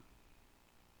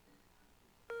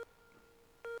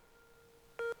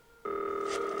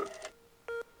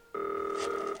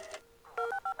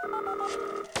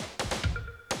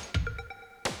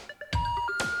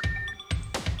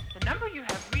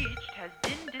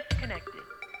connected.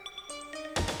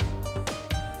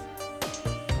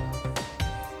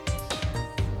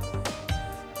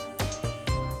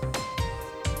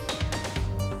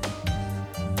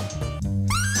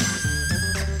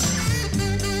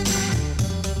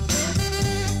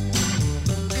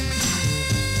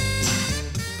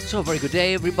 So, a very good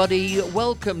day, everybody.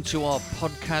 Welcome to our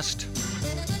podcast.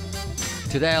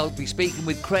 Today I'll be speaking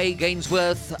with Craig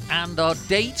Ainsworth, and our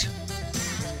date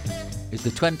is the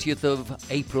 20th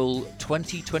of April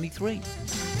 2023.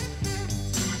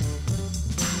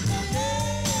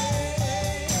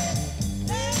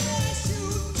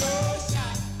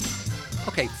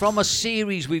 Okay, from a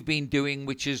series we've been doing,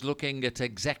 which is looking at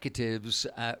executives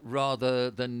rather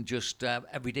than just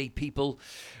everyday people,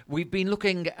 we've been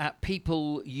looking at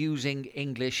people using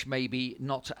English maybe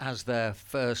not as their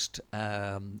first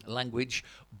language,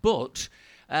 but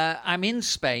I'm in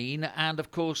Spain, and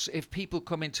of course, if people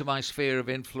come into my sphere of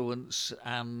influence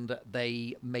and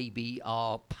they maybe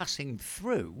are passing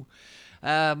through,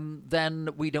 then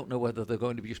we don't know whether they're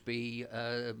going to just be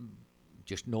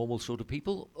just normal sort of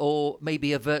people, or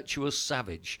maybe a virtuous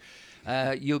savage.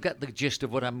 You'll get the gist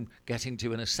of what I'm getting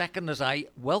to in a second as I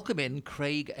welcome in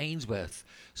Craig Ainsworth.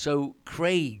 So,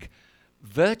 Craig,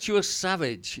 virtuous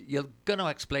savage, you're going to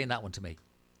explain that one to me.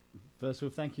 First of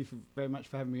all, thank you very much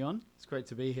for having me on. It's great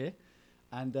to be here.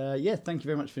 And thank you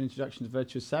very much for the introduction to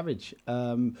Virtuous Savage.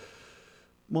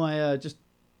 Just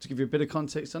to give you a bit of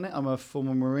context on it, I'm a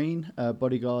former Marine,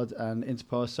 bodyguard and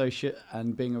Interpol associate,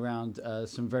 and being around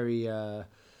some very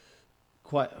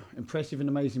quite impressive and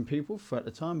amazing people throughout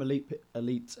the time.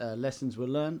 Elite lessons were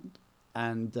learned,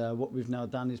 and what we've now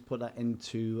done is put that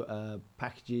into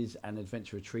packages and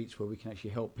adventure retreats where we can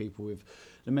actually help people with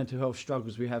the mental health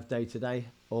struggles we have day to day,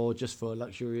 or just for a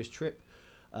luxurious trip.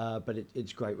 But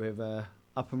it's great. We're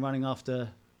up and running after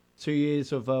 2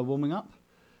 years of warming up.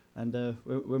 And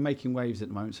we're making waves at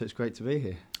the moment, so it's great to be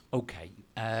here. Okay.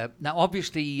 Now,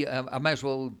 obviously, I might as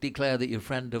well declare that you're a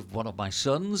friend of one of my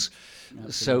sons,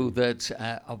 Absolutely. so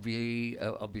that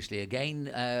obviously,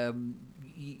 again,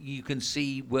 you can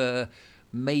see where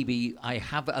maybe I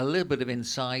have a little bit of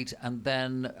insight, and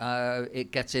then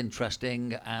it gets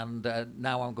interesting, and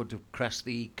now I'm going to press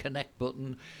the connect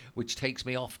button, which takes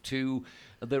me off to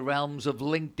the realms of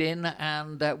LinkedIn,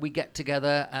 and we get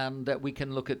together and we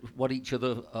can look at what each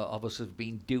other of us have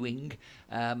been doing.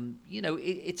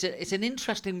 It's an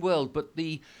interesting world, but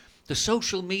the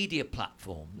social media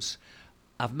platforms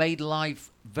have made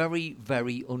life very,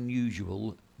 very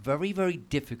unusual, very, very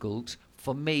difficult.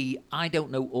 For me, I don't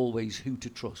know always who to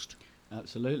trust.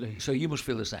 Absolutely. So you must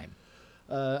feel the same.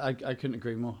 I couldn't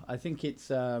agree more. I think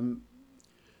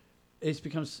they've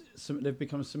become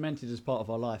cemented as part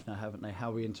of our life now, haven't they? How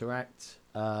we interact,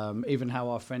 even how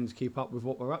our friends keep up with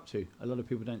what we're up to. A lot of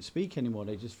people don't speak anymore.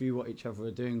 They just view what each other are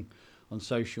doing on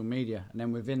social media. And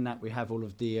then within that, we have all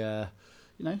of the,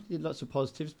 lots of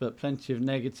positives, but plenty of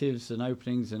negatives and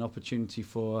openings and opportunity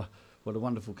for what a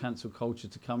wonderful cancel culture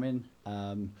to come in,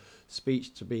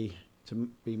 speech to be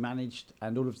managed,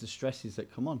 and all of the stresses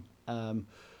that come on.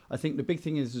 I think the big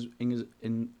thing is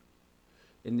in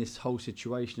this whole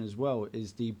situation as well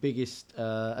is the biggest,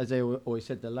 as they always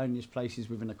said, the loneliest places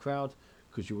within a crowd,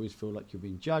 because you always feel like you're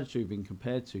being judged or you're being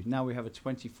compared to. Now we have a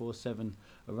 24/7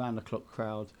 around-the-clock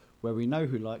crowd where we know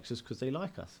who likes us because they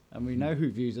like us, and we know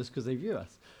who views us because they view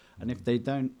us. And if they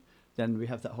don't, then we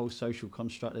have that whole social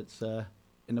construct that's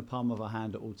in the palm of our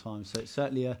hand at all times. So it's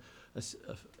certainly a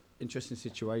interesting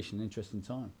situation, interesting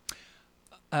time.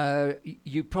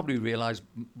 You probably realise,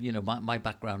 my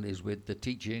background is with the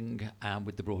teaching and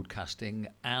with the broadcasting,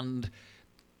 and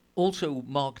also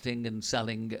marketing and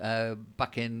selling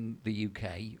back in the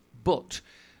UK. But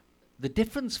the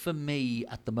difference for me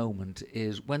at the moment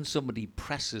is when somebody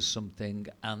presses something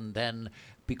and then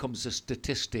becomes a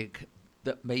statistic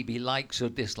that maybe likes or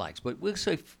dislikes. But we'll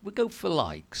say we go for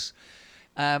likes.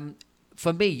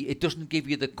 For me, it doesn't give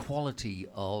you the quality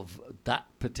of that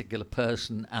particular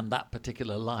person and that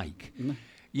particular like. Mm.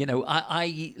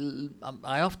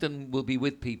 I often will be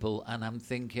with people and I'm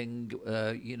thinking,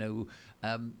 the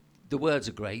words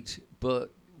are great,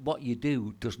 but what you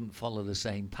do doesn't follow the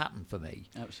same pattern for me.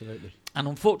 Absolutely. And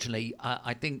unfortunately,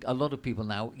 I think a lot of people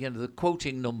now, the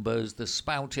quoting numbers, the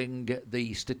spouting,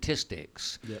 the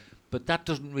statistics. Yep. But that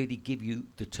doesn't really give you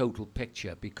the total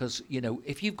picture because,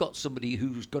 if you've got somebody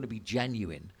who's going to be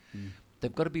genuine,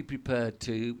 they've got to be prepared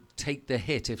to take the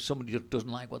hit if somebody doesn't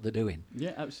like what they're doing.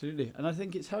 Yeah, absolutely. And I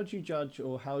think it's how do you judge,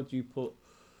 or how do you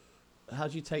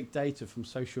take data from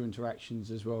social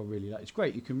interactions as well, really? Like, it's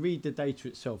great. You can read the data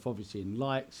itself, obviously, in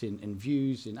likes, in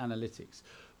views, in analytics.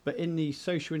 But in the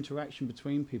social interaction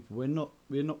between people, we're not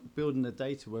building the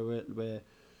data where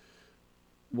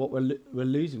what we're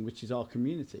losing, which is our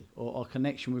community or our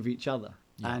connection with each other.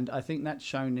 Yeah. And I think that's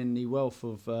shown in the wealth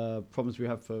of problems we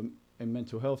have in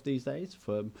mental health these days.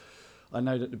 I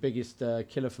know that the biggest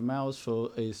killer for males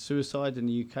is suicide in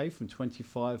the UK from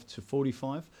 25 to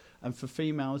 45, and for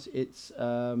females it's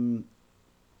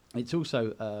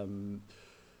also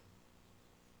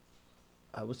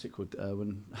what's it called?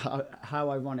 How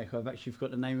ironic! I've actually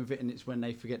forgot the name of it, and it's when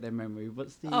they forget their memory.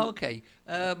 What's the? Oh, okay.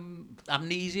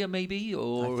 Amnesia, maybe,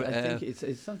 or I think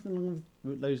it's something along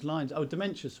those lines. Oh,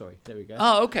 dementia. Sorry, there we go.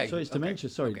 Oh, okay. So it's dementia.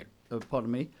 Okay. Sorry, Okay.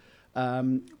 pardon me.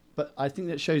 But I think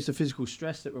that shows the physical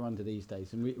stress that we're under these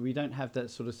days, and we don't have that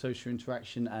sort of social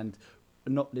interaction, and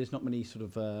there's not many sort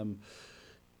of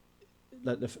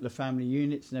like the family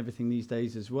units and everything these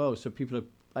days as well. So people are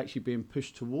actually being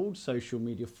pushed towards social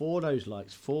media for those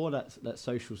likes, for that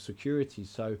social security.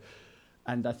 So,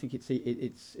 and I think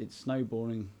it's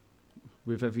snowballing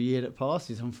with every year that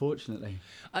passes, unfortunately.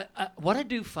 What I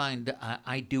do find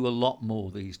I do a lot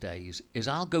more these days is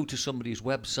I'll go to somebody's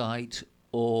website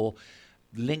or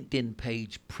LinkedIn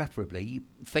page, preferably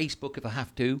Facebook if I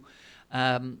have to,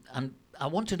 and I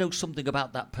want to know something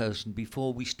about that person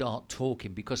before we start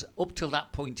talking, because up till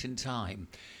that point in time,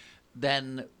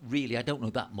 then really I don't know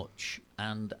that much,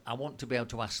 and I want to be able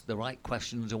to ask the right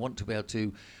questions. I want to be able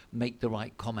to make the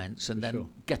right comments, and then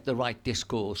get the right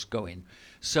discourse going.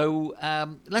 So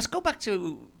let's go back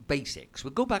to basics.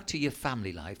 We'll go back to your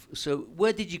family life. So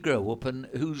where did you grow up, and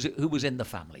who was in the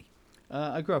family?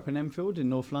 I grew up in Enfield in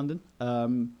North London.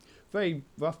 Very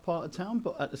rough part of town,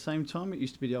 but at the same time, it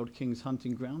used to be the old King's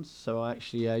hunting grounds. So I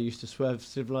actually used to swerve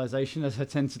civilization, as I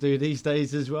tend to do these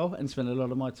days as well, and spend a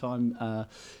lot of my time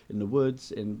in the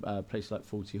woods, in a place like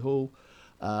Forty Hall.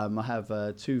 I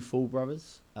have two full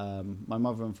brothers. My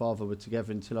mother and father were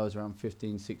together until I was around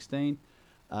 15, 16.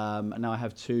 And now I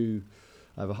have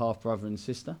a half brother and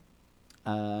sister.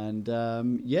 And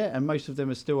and most of them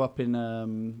are still up in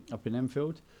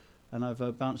Enfield. And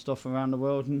I've bounced off around the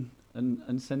world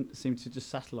and seem to just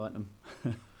satellite them.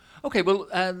 Okay, well,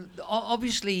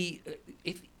 obviously,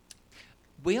 if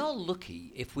we are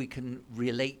lucky if we can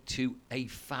relate to a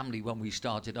family when we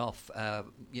started off.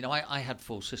 I had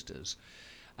four sisters.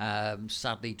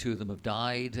 Sadly, two of them have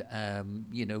died.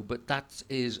 But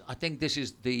I think this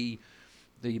is the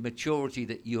maturity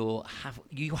that you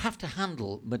have to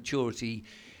handle maturity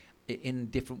in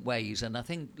different ways, and I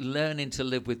think learning to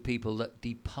live with people that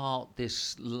depart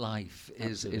this life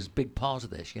is a big part of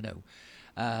this.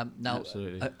 Now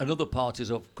another part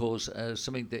is, of course,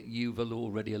 something that you've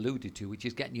already alluded to, which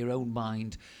is getting your own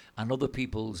mind and other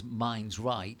people's minds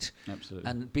right. Absolutely.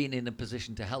 And being in a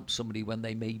position to help somebody when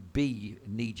they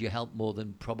need your help more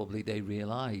than probably they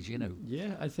realise.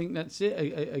 Yeah, I think that's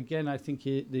it. Again, I think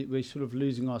we're sort of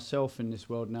losing ourselves in this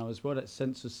world now as well. That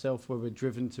sense of self where we're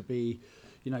driven to be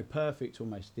perfect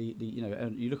almost.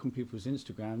 And you look on people's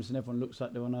Instagrams and everyone looks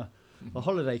like they're on a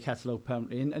holiday catalogue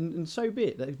permanently, and so be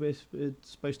it. We're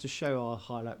supposed to show our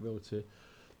highlight reel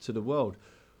to the world,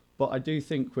 but I do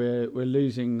think we're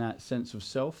losing that sense of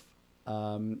self,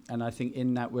 and I think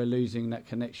in that we're losing that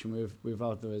connection with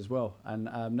other as well,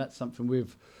 and that's something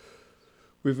we've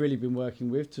really been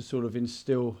working with to sort of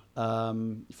instill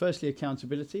firstly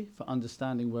accountability for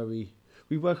understanding where we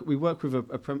work with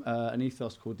an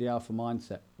ethos called the Alpha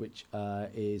Mindset, which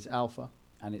is Alpha,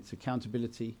 and it's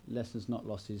accountability, lessons not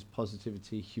losses,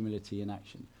 positivity, humility, and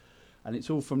action. And it's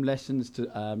all from lessons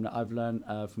that I've learned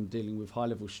from dealing with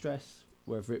high-level stress,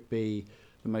 whether it be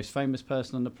the most famous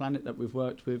person on the planet that we've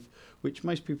worked with, which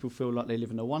most people feel like they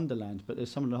live in a wonderland, but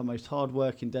there's some of the most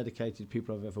hard-working, dedicated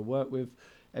people I've ever worked with.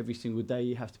 Every single day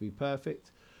you have to be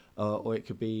perfect. Or it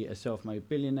could be a self-made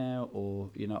billionaire, or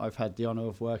I've had the honour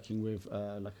of working with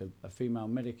a female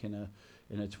medic in her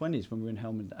 20s when we were in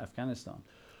Helmand, Afghanistan.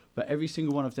 But every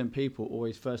single one of them people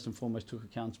always first and foremost took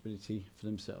accountability for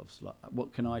themselves. Like,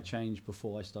 what can I change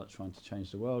before I start trying to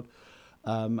change the world?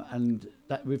 And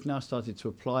that we've now started to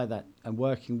apply that and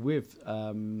working with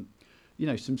I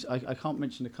can't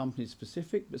mention the company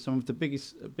specific, but some of the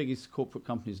biggest corporate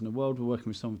companies in the world. We're working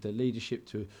with some of their leadership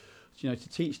to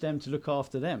teach them to look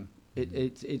after them.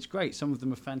 It's great. Some of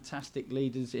them are fantastic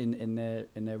leaders in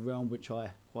their realm, which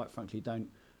I quite frankly don't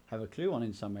have a clue on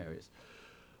in some areas.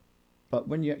 But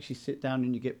when you actually sit down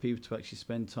and you get people to actually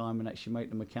spend time and actually make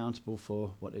them accountable for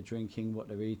what they're drinking, what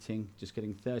they're eating, just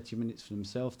getting 30 minutes for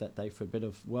themselves that day for a bit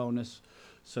of wellness,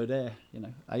 so they're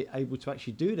able to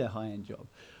actually do their high-end job.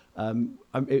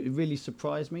 It really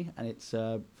surprised me, and it's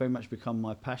very much become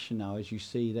my passion now, as you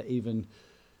see that even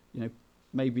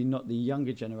maybe not the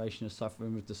younger generation is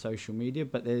suffering with the social media,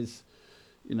 but there's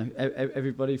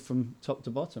everybody from top to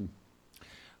bottom.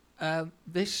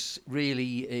 This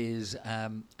really is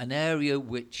an area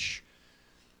which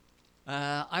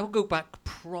I will go back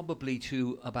probably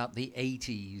to about the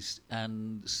 80s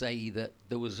and say that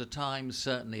there was a time,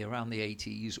 certainly around the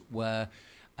 80s, where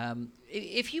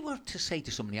if you were to say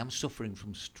to somebody, I'm suffering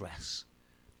from stress,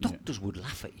 doctors would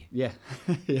laugh at you. Yeah.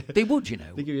 Yeah. They would, you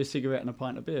know. They give you a cigarette and a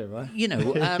pint of beer, right? You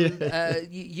know, and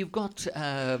you've got,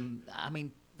 I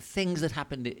mean, things that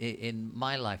happened in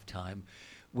my lifetime,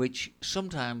 which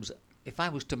sometimes, if I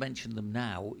was to mention them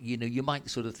now, you know, you might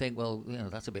sort of think, well, you know,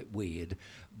 that's a bit weird,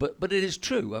 but it is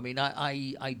true. I mean,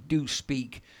 I do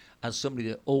speak as somebody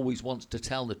that always wants to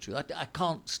tell the truth. I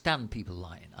can't stand people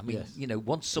lying. I mean, Yes. you know,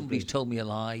 once somebody's told me a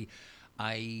lie,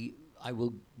 I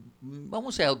will, I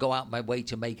won't say I'll go out my way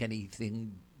to make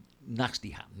anything nasty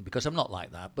happen, because I'm not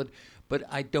like that, but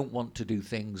I don't want to do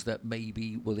things that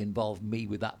maybe will involve me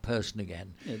with that person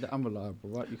again. Yeah, they're unreliable,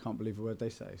 right? You can't believe a word they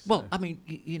say. So. Well, I mean,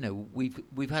 you know,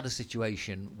 we've had a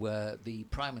situation where the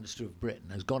Prime Minister of Britain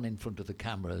has gone in front of the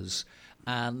cameras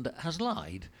and has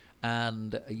lied,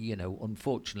 and you know,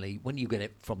 unfortunately, when you get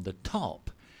it from the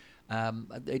top,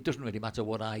 it doesn't really matter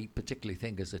what I particularly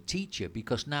think as a teacher,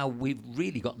 because now we've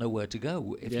really got nowhere to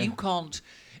go. If you can't,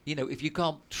 you know, if you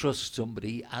can't trust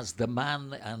somebody as the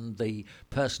man and the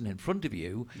person in front of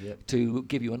you to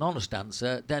give you an honest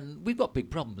answer, then we've got big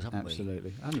problems, haven't we?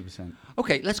 Absolutely, 100%.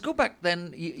 Okay, let's go back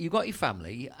then. You've got your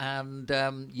family, and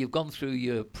you've gone through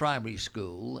your primary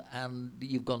school, and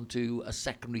you've gone to a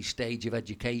secondary stage of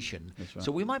education. That's right.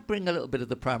 So we might bring a little bit of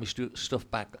the primary stuff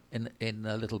back in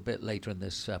a little bit later in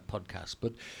this podcast.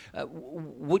 But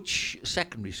which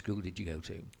secondary school did you go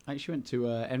to? I actually went to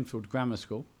Enfield Grammar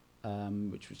School,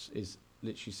 which is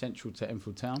literally central to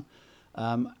Enfield Town.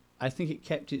 I think it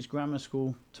kept its grammar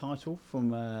school title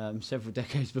from several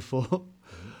decades before,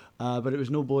 but it was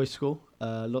an all-boys school,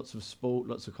 lots of sport,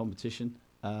 lots of competition.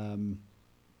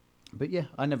 But yeah,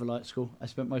 I never liked school. I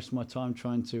spent most of my time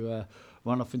trying to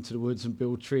run off into the woods and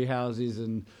build tree houses,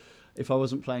 and if I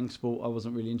wasn't playing sport, I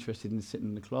wasn't really interested in sitting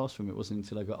in the classroom. It wasn't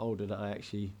until I got older that I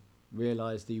actually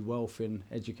realised the wealth in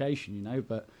education, you know,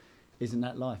 but isn't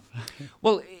that life?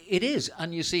 Well, it is.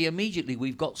 And you see, immediately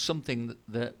we've got something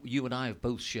that you and I have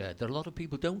both shared that a lot of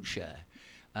people don't share.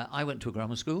 I went to a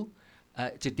grammar school.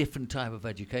 It's a different type of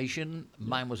education.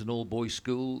 Mine was an all-boys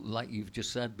school, like you've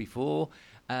just said before.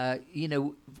 You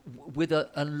know, with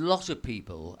a lot of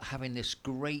people having this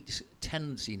great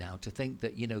tendency now to think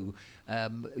that, you know,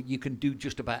 you can do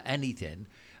just about anything.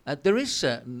 There are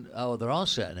certain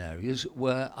areas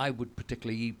where I would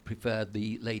particularly prefer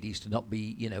the ladies to not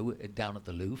be, you know, down at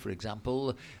the loo, for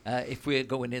example. If we're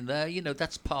going in there, you know,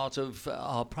 that's part of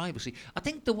our privacy. I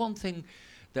think the one thing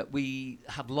that we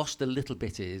have lost a little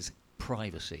bit is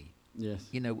privacy. Yes.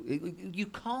 You know, you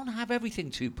can't have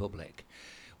everything too public.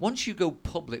 Once you go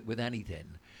public with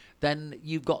anything, then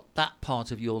you've got that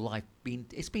part of your life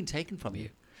it's been taken from you.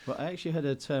 Well, I actually heard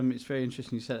a term, it's very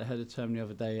interesting you said, I heard a term the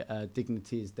other day,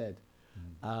 dignity is dead.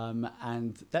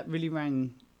 And that really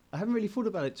rang, I haven't really thought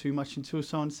about it too much until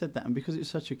someone said that, and because it's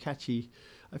such a catchy,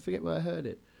 I forget where I heard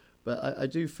it, but I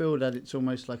do feel that it's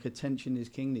almost like attention is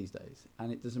king these days,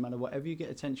 and it doesn't matter whatever you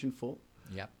get attention for,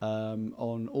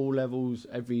 on all levels,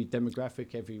 every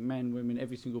demographic, every men, women,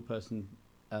 every single person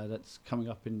that's coming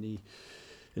up in the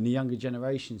younger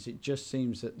generations, it just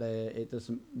seems that it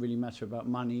doesn't really matter about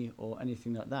money or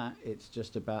anything like that. It's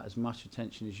just about as much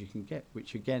attention as you can get,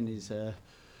 which again is,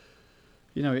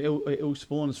 you know, it all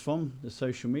spawns from the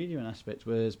social media aspect.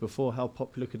 Whereas before, how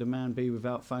popular could a man be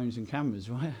without phones and cameras,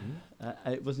 right?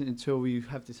 It wasn't until you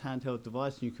have this handheld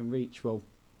device and you can reach, well,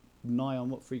 nigh on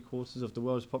 3/4 of the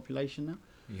world's population now.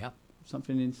 Yeah.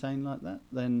 Something insane like that.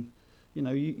 Then, you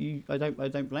know, I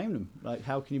don't blame them. Like,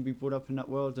 how can you be brought up in that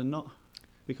world and not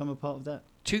become a part of that?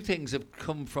 Two things have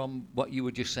come from what you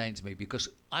were just saying to me, because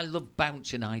I love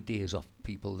bouncing ideas off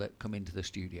people that come into the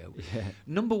studio. Yeah.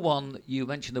 Number one, you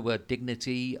mentioned the word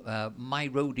dignity. My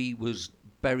roadie was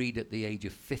buried at the age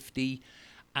of 50,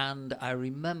 and I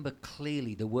remember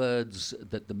clearly the words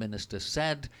that the minister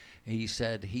said. He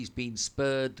said he's been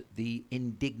spared the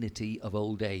indignity of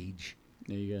old age.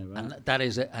 There you go. Right? And that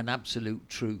is an absolute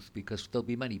truth, because there'll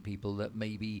be many people that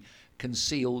maybe can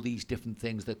see all these different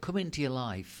things that come into your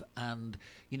life, and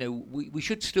you know, we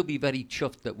should still be very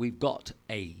chuffed that we've got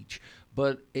age,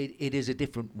 but it is a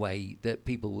different way that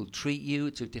people will treat you.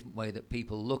 It's a different way that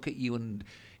people look at you and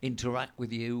interact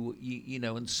with you, you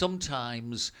know, and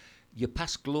sometimes your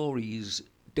past glories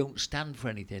don't stand for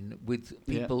anything with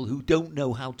people who don't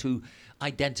know how to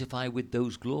identify with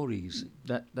those glories.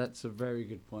 That's a very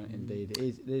good point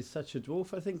indeed. There's such a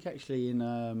dwarf, I think, actually,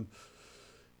 in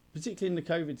particularly in the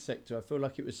COVID sector, I feel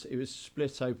like it was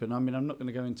split open. I mean, I'm not going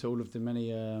to go into all of the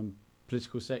many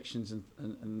political sections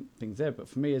and things there, but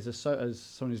for me, as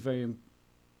someone who's very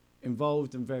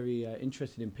involved and very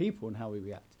interested in people and how we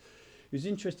react, it was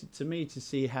interesting to me to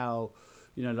see how,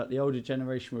 like the older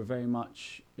generation were very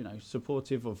much,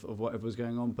 supportive of whatever was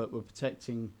going on, but were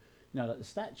protecting, like the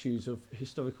statues of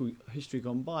history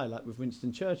gone by, like with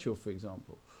Winston Churchill, for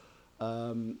example.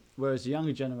 Whereas the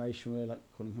younger generation were like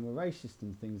calling him a racist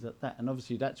and things like that. And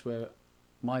obviously that's where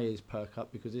my ears perk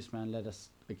up, because this man led us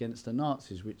against the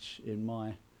Nazis, which in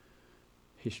my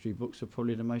history books are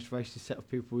probably the most racist set of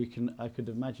people I could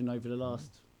imagine over the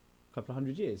last couple of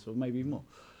 100 years, or maybe more.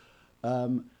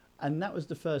 And that was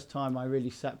the first time I really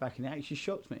sat back, and it actually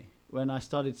shocked me when I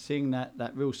started seeing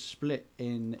that real split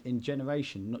in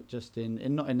generation, not just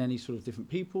not in any sort of different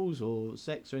peoples or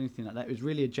sects or anything like that. It was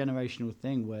really a generational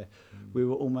thing where we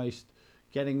were almost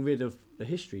getting rid of the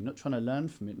history, not trying to learn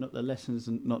from it, not the lessons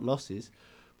and not losses,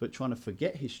 but trying to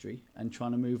forget history and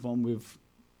trying to move on with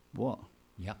what?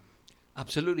 Yeah,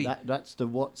 absolutely. That's the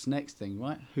what's next thing,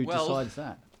 right? Who decides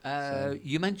that?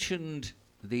 You mentioned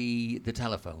the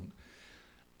telephone.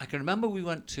 I can remember we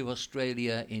went to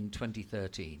Australia in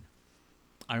 2013.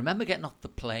 I remember getting off the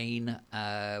plane.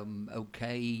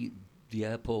 The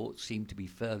airport seemed to be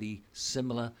fairly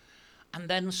similar. And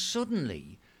then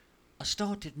suddenly I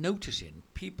started noticing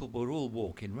people were all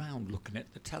walking around looking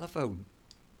at the telephone.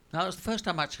 Now, it was the first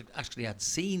time I actually had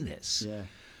seen this. Yeah.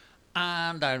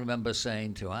 And I remember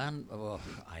saying to Anne,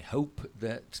 I hope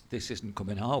that this isn't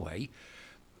coming our way.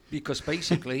 Because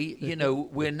basically,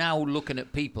 we're now looking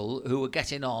at people who are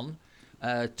getting on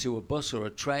to a bus or a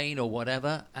train or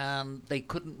whatever, and they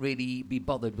couldn't really be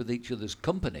bothered with each other's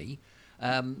company.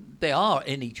 They are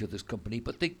in each other's company,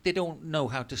 but they don't know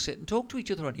how to sit and talk to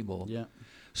each other anymore. Yeah.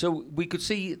 So we could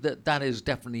see that is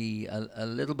definitely a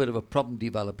little bit of a problem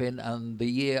developing, and the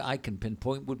year I can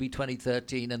pinpoint would be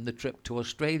 2013 and the trip to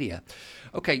Australia.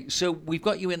 Okay, so we've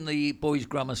got you in the boys'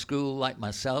 grammar school like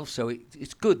myself, so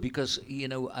it's good because,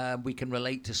 we can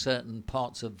relate to certain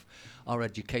parts of our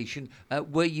education.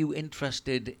 Were you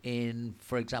interested in,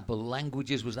 for example,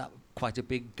 languages? Was that quite a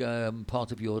big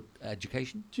part of your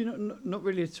education? Do you know, not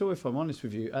really at all, if I'm honest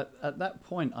with you. At that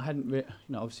point, I hadn't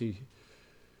obviously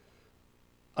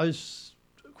I was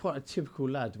quite a typical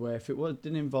lad where if it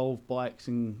didn't involve bikes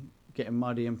and getting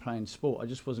muddy and playing sport, I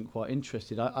just wasn't quite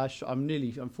interested.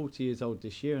 I'm 40 years old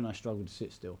this year and I struggle to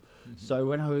sit still. Mm-hmm. So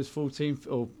when I was 14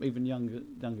 or even younger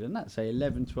than that, say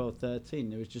 11, 12, 13,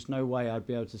 there was just no way I'd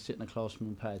be able to sit in a classroom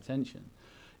and pay attention.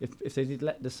 If they did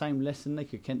the same lesson, they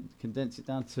could condense it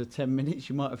down to 10 minutes,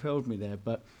 you might have held me there.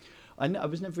 But I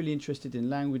was never really interested in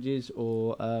languages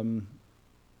or...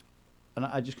 and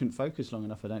I just couldn't focus long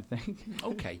enough, I don't think.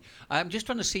 Okay. I'm just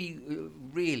trying to see,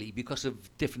 really, because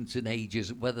of difference in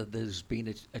ages, whether there's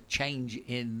been a change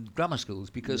in grammar schools.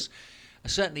 Because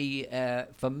certainly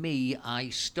for me, I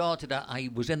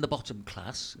was in the bottom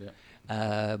class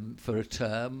for a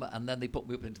term, and then they put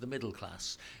me up into the middle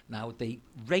class. Now, they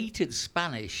rated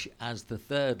Spanish as the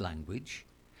third language.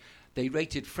 They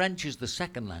rated French as the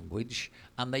second language,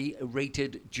 and they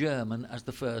rated German as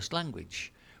the first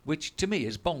language, which to me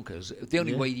is bonkers. The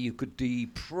only way you could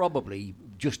probably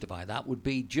justify that would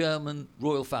be German,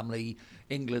 royal family,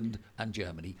 England and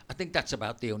Germany. I think that's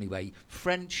about the only way.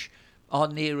 French, our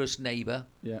nearest neighbour,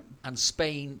 and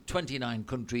Spain, 29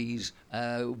 countries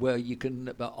where you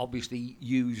can obviously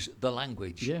use the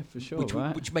language. Yeah, for sure.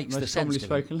 Which makes the most sense. Most commonly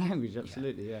spoken language,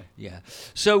 absolutely, yeah.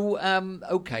 So,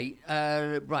 okay,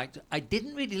 right. I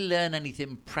didn't really learn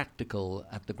anything practical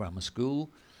at the grammar school.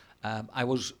 I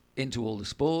was into all the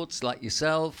sports like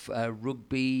yourself,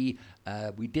 rugby.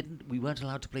 We weren't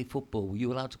allowed to play football. Were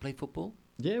you allowed to play football?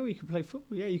 Yeah, we could play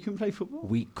football. Yeah, you can play football.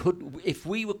 We could. If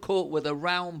we were caught with a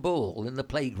round ball in the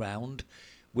playground,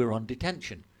 we're on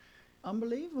detention.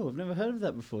 Unbelievable. I've never heard of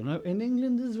that before. No, in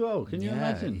England as well. Can you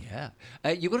imagine? Yeah.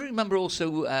 You've got to remember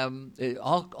also,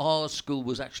 our school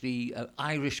was actually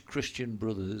Irish Christian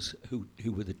brothers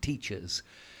who were the teachers.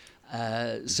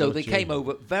 So they came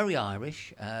over, very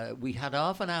Irish. We had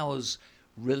half an hour's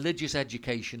religious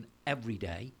education every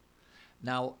day.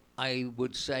 Now, I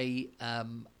would say,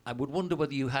 I would wonder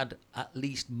whether you had at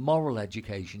least moral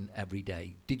education every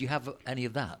day. Did you have any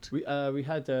of that? We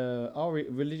had our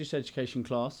religious education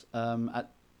class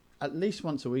at least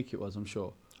once a week. It was, I'm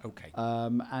sure. Okay.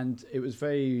 And it was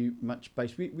very much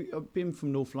based. Being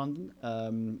from North London,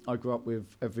 I grew up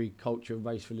with every culture,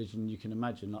 race, religion you can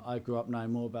imagine. I grew up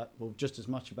knowing just as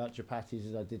much about chapatis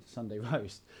as I did Sunday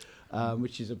roast,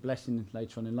 which is a blessing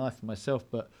later on in life for myself.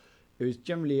 But it was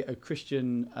generally a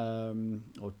Christian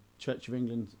or Church of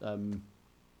England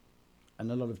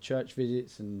and a lot of church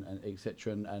visits and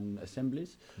etc. And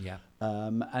assemblies. Yeah.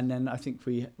 And then I think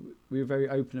we were very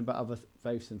open about other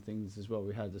faiths and things as well.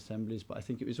 We had assemblies, but I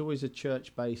think it was always a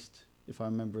church-based, if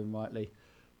I'm remembering rightly.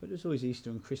 But it was always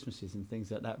Easter and Christmases and things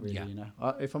like that, really. Yeah. You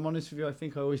know, if I'm honest with you, I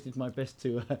think I always did my best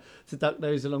to duck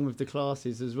those along with the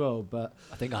classes as well. But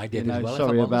I think I did you know, as well.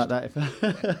 sorry if I'm about honest.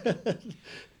 that.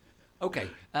 Okay,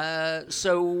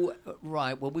 so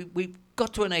right, well we've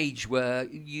got to an age where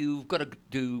you've got to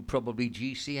do probably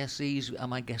GCSEs.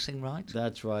 Am I guessing right?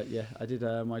 That's right. Yeah, I did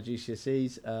my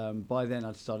GCSEs. By then,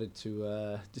 I'd started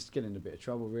to just get in a bit of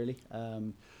trouble. Really,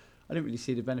 I didn't really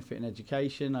see the benefit in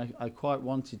education. I quite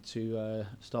wanted to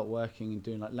start working and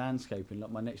doing like landscaping,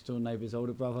 like my next door neighbour's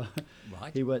older brother.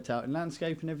 Right. He worked out in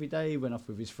landscaping every day. He went off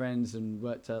with his friends and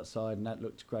worked outside, and that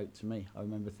looked great to me. I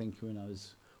remember thinking when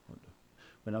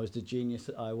I was the genius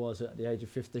that I was at the age of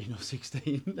 15 or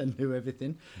 16 and knew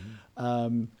everything.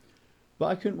 But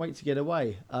I couldn't wait to get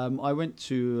away. I went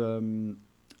to,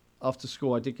 after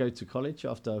school, I did go to college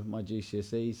after my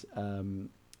GCSEs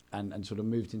and sort of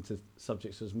moved into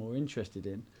subjects I was more interested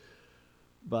in.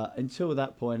 But until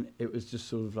that point, it was just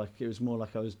sort of like, it was more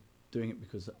like I was doing it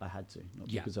because I had to, not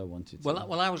Yeah. because I wanted to.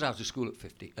 Well, I was out of school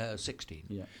at 16.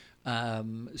 Yeah.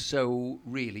 So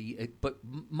really, but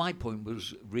my point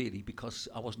was really because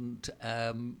I wasn't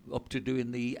up to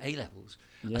doing the A levels.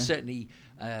 Yeah. Certainly,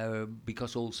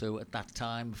 because also at that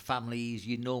time, families,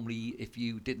 you normally, if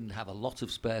you didn't have a lot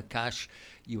of spare cash,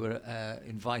 you were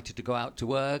invited to go out to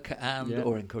work and Yeah.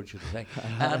 or encouraged to say.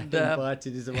 And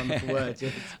Invited is a wonderful word.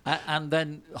 Yes. and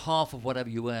then half of whatever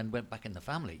you earned went back in the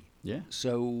family. Yeah.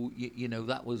 So you know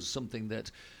that was something that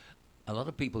a lot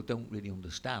of people don't really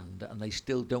understand, and they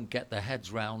still don't get their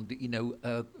heads round, you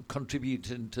know,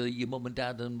 contributing to your mum and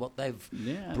dad and what they've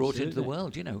Yeah, brought into the absolutely.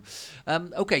 world, you know.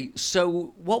 Okay,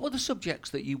 so what were the subjects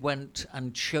that you went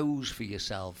and chose for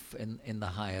yourself in the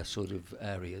higher sort of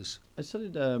areas? I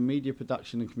studied media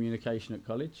production and communication at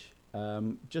college.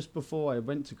 Just before I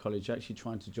went to college, actually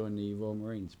trying to join the Royal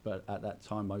Marines, but at that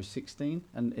time I was 16,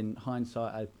 and in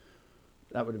hindsight,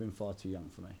 that would have been far too young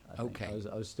for me. I think. Okay.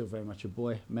 I was still very much a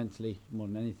boy, mentally more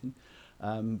than anything.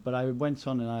 But I went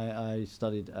on and I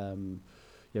studied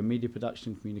media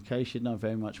production and communication. I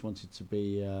very much wanted to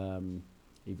be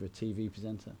either a TV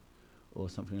presenter or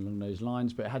something along those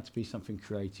lines, but it had to be something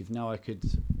creative. Now I could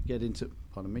get into,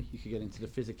 you could get into the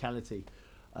physicality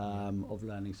of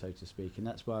learning, so to speak, and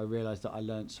that's where I realised that I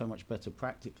learned so much better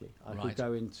practically. I Right. could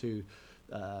go into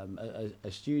a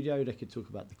studio, they could talk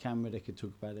about the camera, they could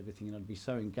talk about everything, and I'd be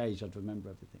so engaged I'd remember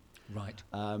everything. Right.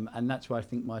 And that's why I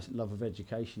think my love of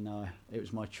education now, it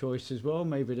was my choice as well.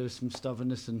 Maybe there was some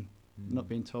stubbornness and not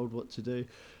being told what to do,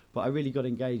 but I really got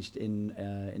engaged in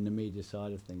the media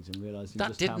side of things and realising That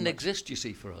just how didn't much, exist, you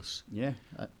see, for us. Yeah,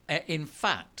 In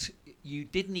fact, you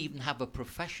didn't even have a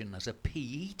profession as a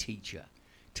PE teacher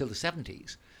till the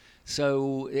 70s.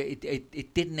 So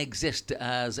it didn't exist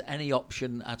as any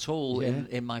option at all Yeah.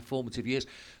 in my formative years.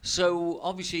 So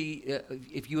obviously,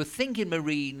 if you were thinking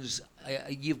Marines,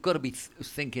 you've got to be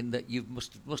thinking that you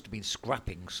must have been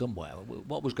scrapping somewhere.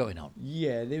 What was going on?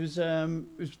 Yeah, there was.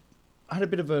 I had a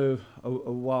bit of a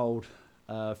wild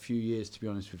few years, to be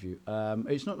honest with you.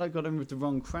 It's not that I got in with the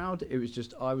wrong crowd. It was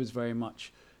just I was very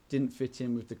much didn't fit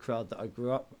in with the crowd that I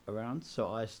grew up around. So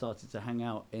I started to hang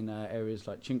out in areas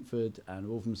like Chinkford and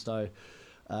Walthamstow.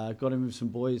 Got in with some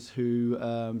boys who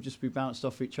just we bounced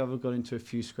off each other. Got into a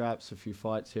few scraps, a few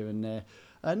fights here and there.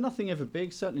 Nothing ever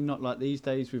big. Certainly not like these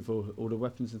days with all the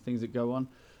weapons and things that go on.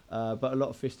 But a lot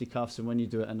of fisticuffs, and when you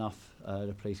do it enough,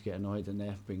 the police get annoyed and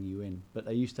they bring you in. But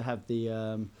they used to have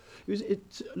the.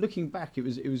 Looking back, it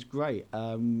was great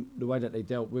the way that they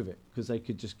dealt with it, because they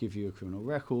could just give you a criminal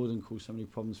record and cause so many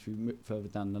problems for you further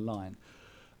down the line.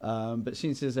 But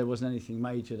since there wasn't anything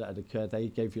major that had occurred, they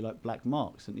gave you like black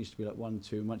marks, and it used to be like 1,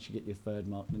 2. And once you get your third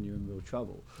mark, then you're in real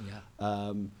trouble.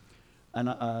 Yeah. And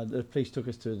the police took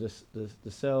us to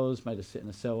the cells, made us sit in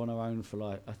a cell on our own for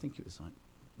like I think it was like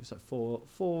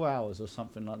 4 hours or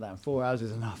something like that. And 4 hours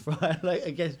is enough, right?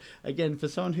 Like again, for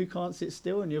someone who can't sit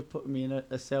still, and you're putting me in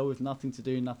a cell with nothing to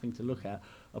do, nothing to look at,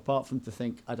 apart from to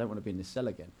think I don't want to be in this cell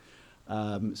again.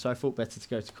 So I thought better to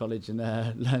go to college and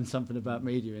learn something about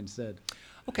media instead.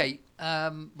 Okay,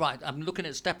 right. I'm looking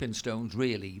at stepping stones,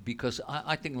 really, because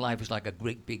I think life is like a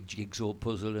great big jigsaw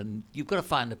puzzle, and you've got to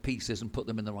find the pieces and put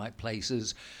them in the right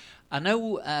places. I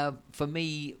know for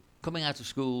me, coming out of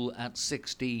school at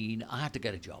 16, I had to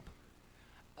get a job.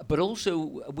 But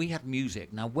also, we had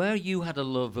music. Now, where you had a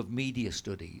love of media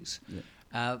studies, Yeah.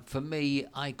 For me,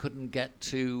 I couldn't get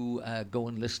to go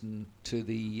and listen to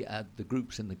the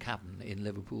groups in the cabin in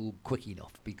Liverpool quick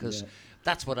enough, because Yeah.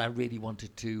 that's what I really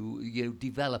wanted to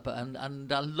develop, and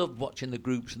I loved watching the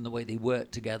groups and the way they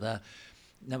worked together.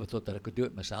 Never thought that I could do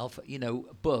it myself,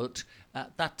 but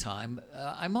at that time,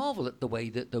 I marvel at the way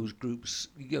that those groups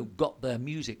got their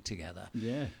music together.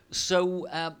 Yeah. So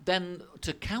then,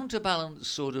 to counterbalance,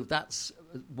 sort of, that's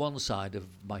one side of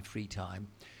my free time.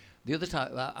 The other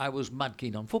time, I was mad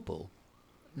keen on football.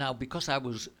 Now, because I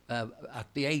was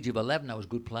at the age of 11, I was a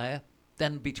good player.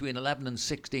 Then between 11 and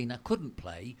 16, I couldn't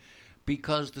play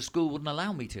because the school wouldn't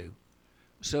allow me to.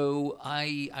 So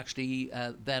I actually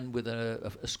then, with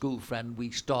a school friend,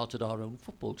 we started our own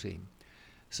football team.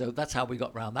 So that's how we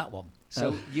got round that one.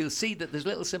 So you'll see that there's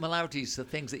little similarities to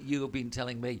things that you have been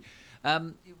telling me.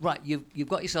 Right, you've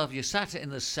got yourself, you sat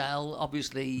in the cell,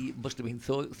 obviously must have been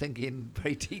thinking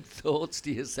very deep thoughts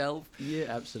to yourself. Yeah,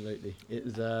 absolutely. It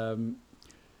was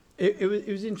it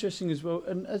was interesting as well.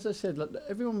 And as I said, like,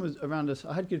 everyone was around us.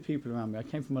 I had good people around me. I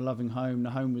came from a loving home.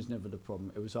 The home was never the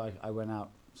problem. It was I went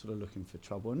out sort of looking for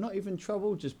trouble, and not even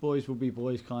trouble, just boys will be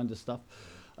boys kind of stuff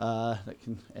that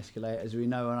can escalate, as we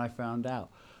know, and I found out.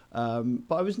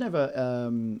 But I was never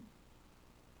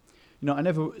I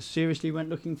never seriously went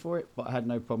looking for it, but I had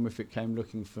no problem if it came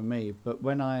looking for me. But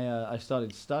when I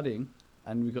started studying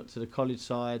and we got to the college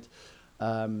side,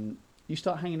 you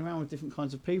start hanging around with different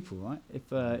kinds of people, right?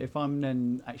 If I'm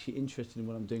then actually interested in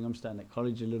what I'm doing, I'm staying at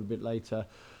college a little bit later,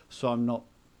 so I'm not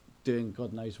doing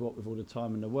God knows what with all the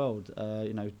time in the world.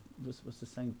 What's the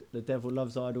saying? The devil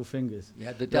loves idle fingers.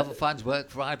 Yeah, the devil finds work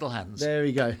for idle hands. There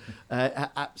we go.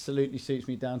 Absolutely suits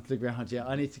me down to the ground. Yeah,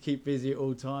 I need to keep busy at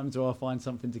all times, or I'll find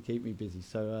something to keep me busy.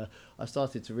 So I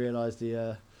started to realise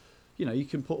you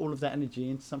can put all of that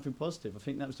energy into something positive. I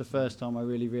think that was the first time I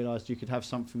really realised you could have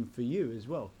something for you as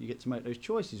well. You get to make those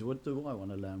choices. What do I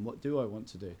want to learn? What do I want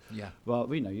to do? Yeah. Well,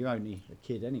 you're only a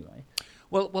kid anyway.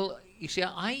 Well, you see,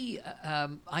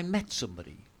 I met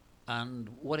somebody, and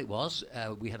what it was,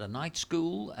 we had a night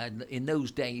school, and in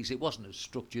those days it wasn't as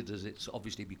structured as it's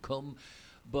obviously become,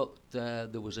 but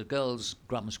there was a girls'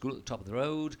 grammar school at the top of the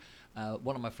road.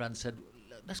 One of my friends said,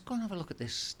 let's go and have a look at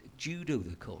this judo,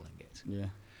 they're calling it. Yeah.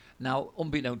 Now,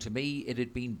 unbeknown to me, it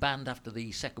had been banned after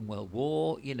the Second World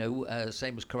War,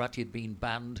 same as karate had been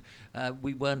banned.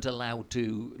 We weren't allowed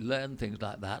to learn things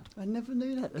like that. I never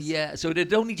knew that. Yeah, so it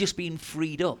had only just been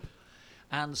freed up.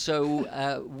 And so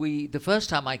the first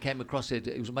time I came across it,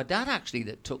 it was my dad actually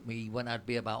that took me when I'd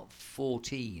be about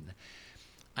 14.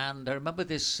 And I remember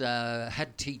this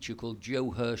head teacher called Joe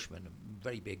Hirschman, a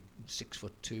very big,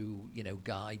 6'2",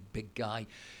 guy, big guy.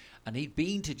 And he'd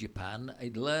been to Japan,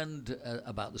 he'd learned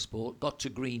about the sport, got to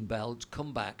green belt,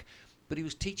 come back, but he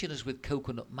was teaching us with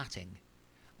coconut matting.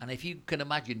 And if you can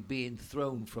imagine being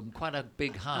thrown from quite a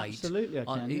big height, absolutely, I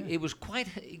can. Yeah. It was quite,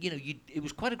 it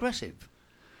was quite aggressive.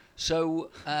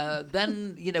 So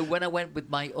then, when I went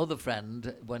with my other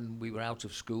friend, when we were out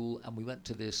of school, and we went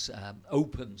to this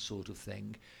open sort of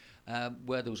thing,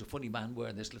 where there was a funny man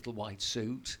wearing this little white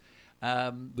suit,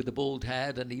 with a bald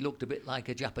head, and he looked a bit like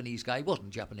a Japanese guy. He wasn't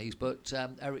Japanese, but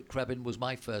Eric Krebin was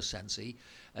my first sensei,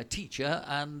 a teacher,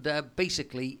 and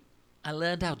basically I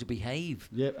learned how to behave.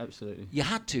 Yeah, absolutely. You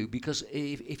had to, because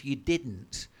if you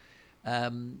didn't,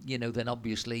 then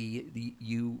obviously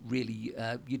you really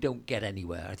you don't get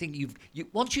anywhere. I think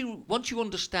once you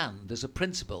understand there's a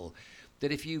principle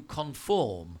that if you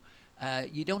conform,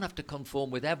 you don't have to conform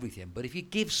with everything, but if you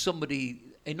give somebody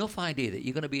enough idea that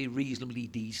you're going to be a reasonably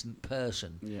decent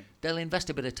person, they'll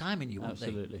invest a bit of time in you, won't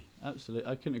they? Absolutely.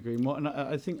 I couldn't agree more. And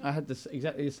I think I had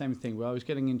exactly the same thing, where I was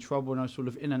getting in trouble and I was sort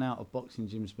of in and out of boxing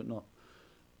gyms, but not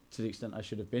to the extent I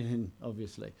should have been in,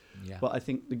 obviously. Yeah. But I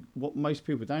think what most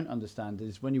people don't understand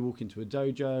is when you walk into a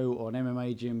dojo or an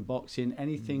MMA gym, boxing,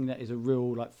 anything that is a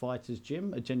real fighter's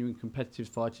gym, a genuine competitive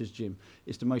fighter's gym,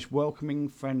 it's the most welcoming,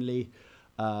 friendly,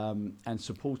 and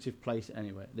supportive place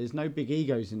anyway. There's no big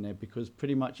egos in there, because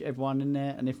pretty much everyone in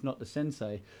there, and if not the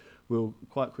sensei, will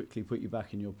quite quickly put you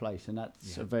back in your place, and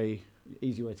that's a very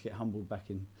easy way to get humbled back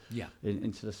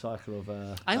into the cycle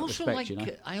of I also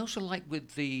respect, I also like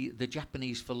with the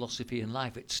Japanese philosophy in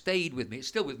life. It stayed with me. It's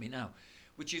still with me now.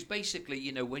 Which is basically,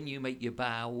 when you make your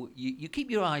bow, you keep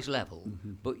your eyes level,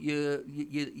 but your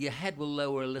head will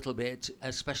lower a little bit,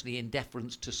 especially in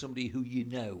deference to somebody who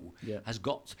has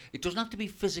got. It doesn't have to be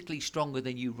physically stronger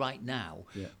than you right now,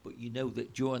 but you know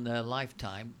that during their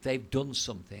lifetime they've done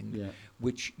something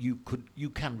which you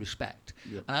can respect.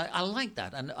 And I like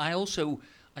that, and I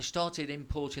started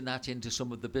importing that into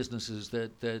some of the businesses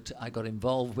that I got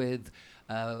involved with.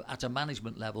 At a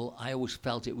management level, I always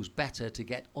felt it was better to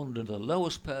get under the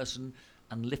lowest person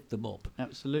and lift them up.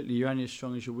 Absolutely. You're only as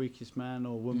strong as your weakest man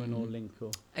or woman or link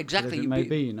or Exactly. whatever it may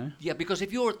be, you know? Yeah, because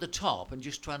if you're at the top and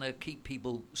just trying to keep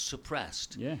people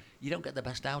suppressed, Yeah, you don't get the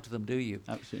best out of them, do you?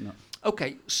 absolutely not.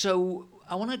 Okay, so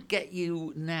I want to get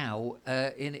you now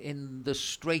in the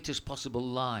straightest possible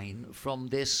line from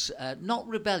this not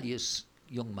rebellious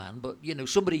young man, but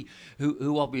somebody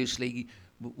who obviously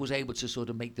was able to sort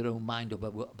of make their own mind up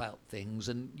about things,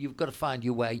 and you've got to find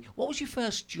your way. What was your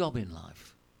first job in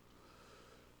life?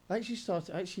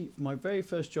 My very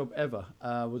first job ever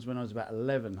was when I was about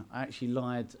 11. I actually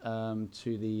lied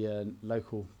to the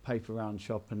local paper round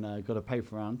shop and got a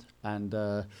paper round and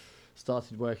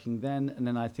started working then. And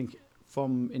then I think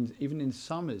even in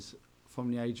summers, from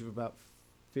the age of about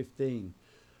 15,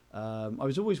 I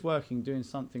was always working, doing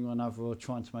something or another, or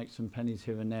trying to make some pennies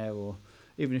here and there, or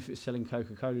even if it's selling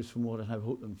Coca-Colas for more than I've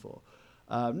hooked them for.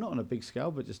 Not on a big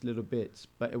scale, but just little bits.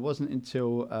 But it wasn't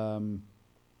until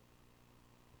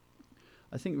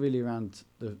I think really around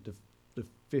the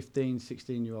 15,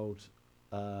 16-year-old,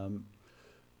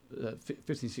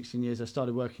 15, 16 years, I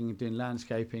started working and doing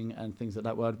landscaping and things like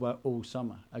that, where I'd work all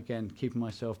summer. Again, keeping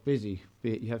myself busy,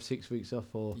 be it you have 6 weeks off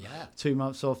or 2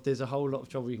 months off. There's a whole lot of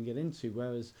trouble you can get into,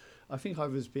 whereas I think I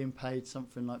was being paid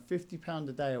something like £50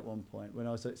 a day at one point when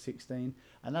I was at 16,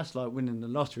 and that's like winning the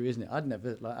lottery, isn't it? I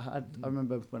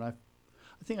remember when I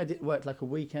think I worked like a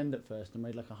weekend at first and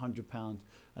made like £100,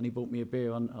 and he bought me a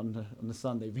beer on the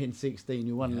Sunday. Being 16,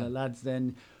 you're one of the lads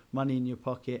then, money in your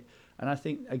pocket, and I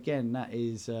think again that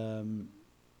is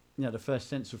the first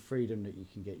sense of freedom that you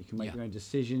can get. You can make your own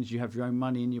decisions. You have your own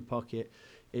money in your pocket.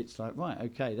 It's like, right,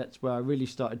 okay, that's where I really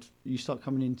started. You start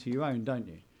coming into your own, don't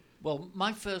you? Well,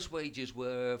 my first wages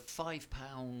were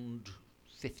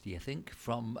 £5.50, I think.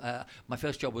 From my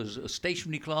first job was a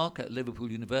stationery clerk at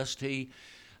Liverpool University.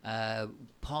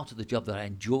 Part of the job that I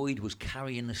enjoyed was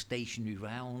carrying the stationery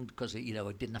round because I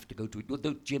didn't have to go to it. Well,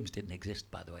 those gyms didn't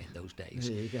exist, by the way, in those days.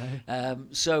 There you go.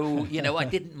 So I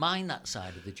didn't mind that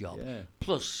side of the job. Yeah.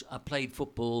 Plus, I played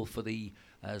football for the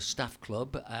staff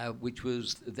club, which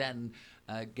was then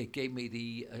gave me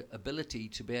the ability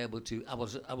to be able to. I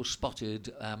was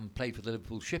spotted, played for the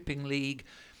Liverpool Shipping League.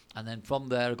 And then from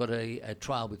there, I got a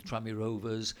trial with Tranmere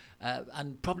Rovers,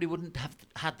 and probably wouldn't have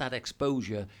had that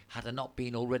exposure had I not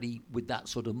been already with that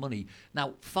sort of money.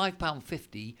 Now,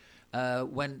 £5.50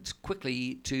 went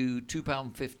quickly to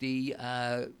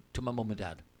 £2.50 to my mum and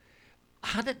dad.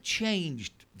 Had it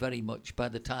changed very much by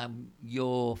the time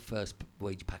your first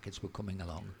wage packets were coming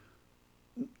along?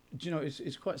 Do you know,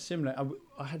 it's quite similar.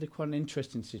 I had quite an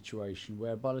interesting situation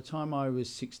where by the time I was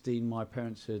 16, my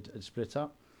parents had split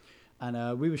up.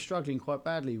 And we were struggling quite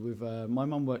badly with, my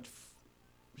mum worked,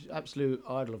 absolute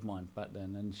idol of mine back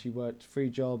then. And she worked 3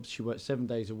 jobs, she worked 7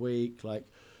 days a week,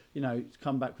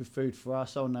 come back with food for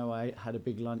us. Oh no, I had a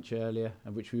big lunch earlier,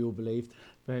 and which we all believed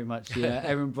very much. Yeah,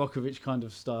 Erin Brockovich kind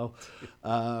of style.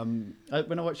 When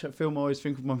I watch that film, I always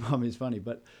think of my mum. It's funny.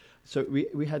 But so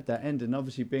we had that end, and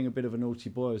obviously being a bit of a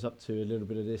naughty boy, I was up to a little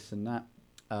bit of this and that.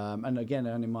 And again,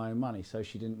 earning my own money. So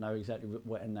she didn't know exactly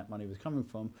where that money was coming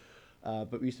from.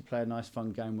 But we used to play a nice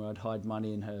fun game where I'd hide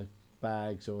money in her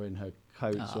bags or in her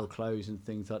coats or clothes and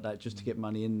things like that, just to get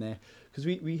money in there. Because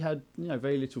we had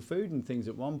very little food and things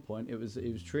at one point. It was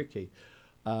tricky,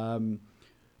 and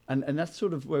that's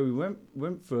sort of where we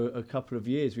went for a couple of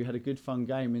years. We had a good fun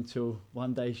game until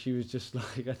one day she was just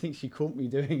like, I think she caught me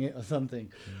doing it or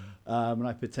something, and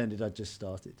I pretended I'd just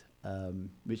started.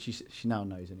 Which she now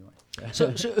knows anyway. So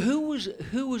who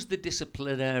was the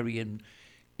disciplinarian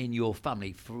in your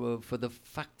family? For the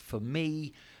fact, for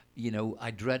me,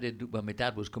 I dreaded when my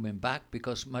dad was coming back,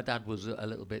 because my dad was a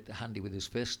little bit handy with his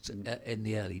fists in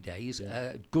the early days.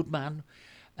 Good man.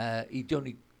 He'd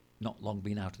only not long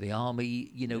been out of the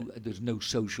army. There's no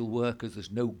social workers,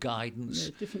 there's no guidance.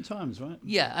 Yeah, different times, right?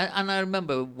 Yeah, and I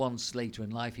remember once later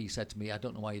in life he said to me, "I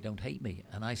don't know why you don't hate me."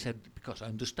 And I said, "Because I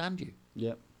understand you."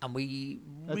 Yeah. And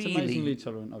That's amazingly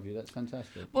tolerant of you. That's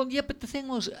fantastic. Well, yeah, but the thing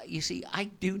was, you see, I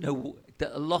do know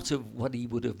that a lot of what he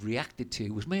would have reacted to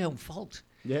was my own fault.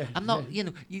 Yeah. I'm not,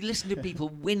 you listen to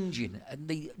people whinging,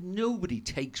 and nobody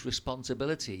takes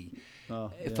responsibility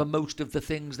for most of the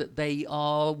things that they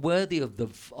are worthy of the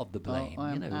blame.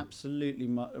 I am absolutely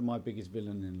my biggest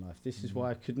villain in life. This is why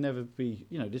I could never be,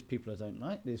 there's people I don't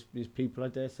like. There's people I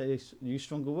dare say use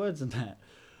stronger words than that.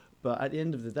 But at the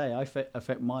end of the day, I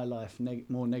affect my life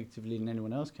more negatively than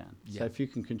anyone else can. Yeah. So if you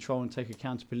can control and take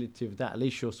accountability of that, at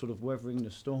least you're sort of weathering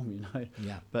the storm,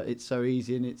 Yeah. But it's so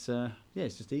easy, and it's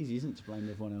just easy, isn't it, to blame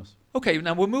everyone else? Okay,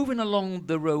 now we're moving along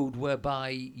the road whereby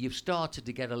you've started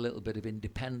to get a little bit of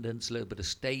independence, a little bit of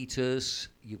status.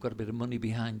 You've got a bit of money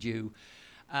behind you.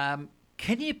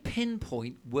 Can you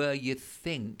pinpoint where you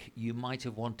think you might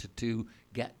have wanted to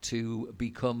get to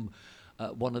become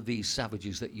one of these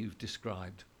savages that you've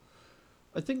described?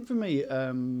 I think for me,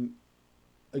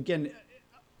 again,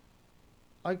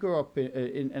 I grew up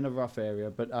in a rough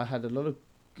area, but I had a lot of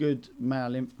good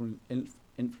male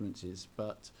influences,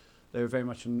 but they were very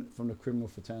much from the criminal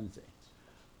fraternity.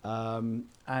 And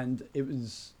I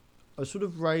was sort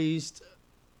of raised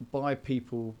by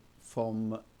people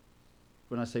from,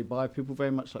 when I say by people, very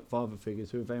much like father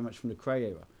figures who are very much from the Cray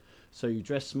era. So you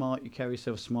dress smart, you carry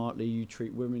yourself smartly, you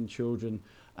treat women, children,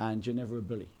 and you're never a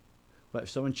bully. But if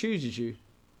someone chooses you,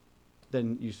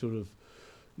 then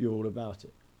you're all about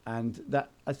it. And that,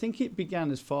 I think it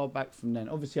began as far back from then.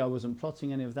 Obviously, I wasn't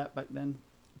plotting any of that back then,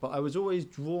 but I was always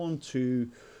drawn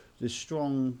to the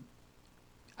strong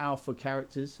alpha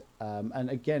characters. And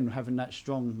again, having that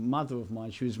strong mother of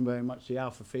mine, she was very much the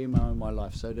alpha female in my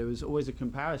life. So there was always a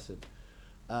comparison.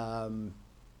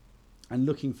 And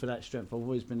looking for that strength, I've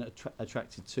always been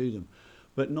attracted to them.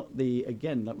 But not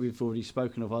again, like we've already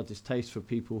spoken of, our distaste for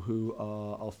people who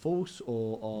are false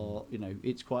or are,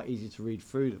 it's quite easy to read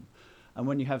through them. And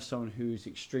when you have someone who's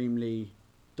extremely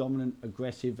dominant,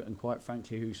 aggressive, and quite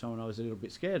frankly, who's someone I was a little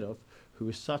bit scared of, who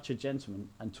was such a gentleman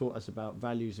and taught us about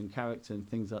values and character and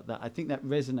things like that, I think that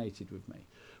resonated with me.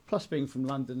 Plus being from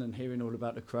London and hearing all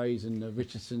about the Crays and the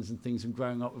Richardsons and things and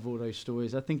growing up with all those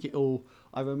stories, I think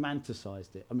I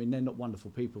romanticised it. I mean, they're not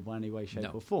wonderful people by any way,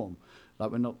 shape or form.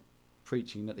 Like, we're not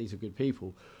preaching that these are good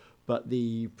people, but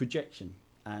the projection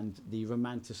and the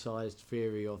romanticised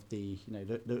theory of the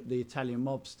Italian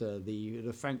mobster,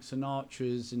 the Frank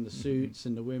Sinatras in the suits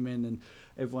and the women, and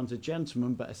everyone's a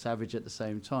gentleman but a savage at the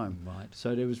same time. Right.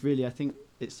 So there was really, I think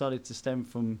it started to stem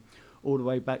from all the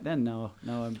way back then. Now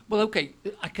I'm... Well, okay,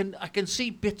 I can see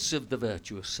bits of the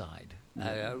virtuous side.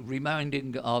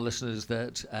 Reminding our listeners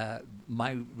that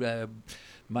my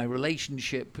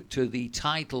relationship to the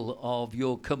title of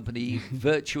your company,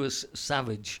 Virtuous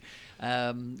Savage,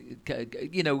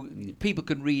 people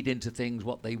can read into things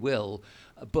what they will,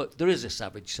 but there is a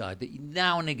savage side that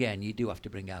now and again you do have to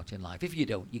bring out in life. If you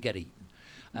don't, you get eaten.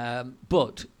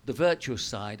 But the virtuous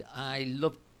side, I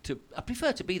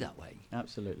prefer to be that way.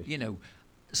 Absolutely.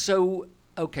 So,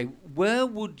 okay, where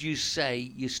would you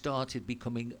say you started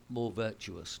becoming more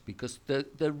virtuous? Because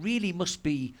there really must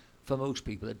be, for most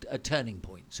people, a turning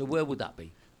point. So where would that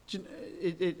be?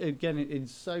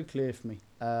 It's so clear for me,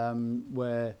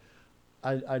 where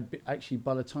actually,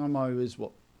 by the time I was,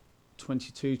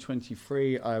 22,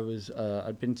 23,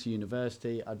 I'd been to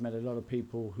university. I'd met a lot of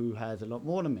people who had a lot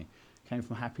more than me, came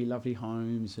from happy, lovely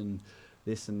homes and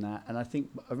this and that. And I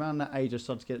think around that age, I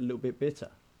started to get a little bit bitter.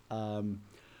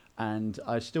 And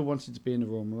I still wanted to be in the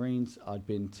Royal Marines. I'd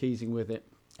been teasing with it.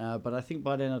 But I think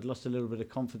by then I'd lost a little bit of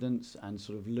confidence and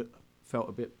sort of felt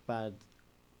a bit bad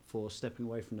for stepping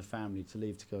away from the family to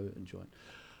leave to go and join.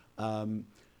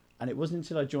 And it wasn't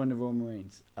until I joined the Royal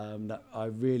Marines that I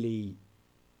really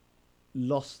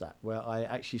lost that, where I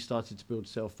actually started to build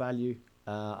self-value.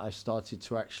 I started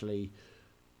to actually...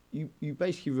 You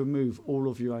basically remove all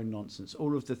of your own nonsense,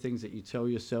 all of the things that you tell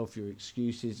yourself, your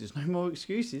excuses. There's no more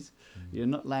excuses. You're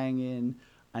not laying in,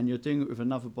 and you're doing it with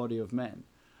another body of men.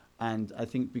 And I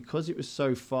think because it was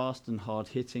so fast and hard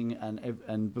hitting,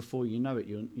 and before you know it,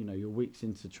 you're weeks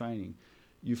into training,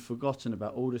 you've forgotten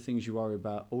about all the things you worry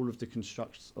about, all of the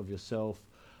constructs of yourself,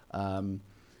 and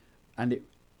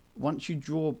once you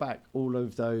draw back all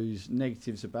of those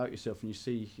negatives about yourself and you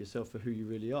see yourself for who you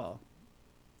really are,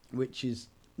 which is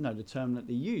the term that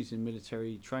they use in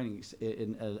military training,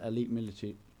 in elite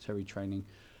military training,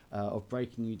 of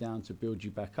breaking you down to build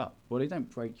you back up. Well, they don't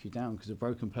break you down, because a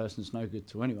broken person's no good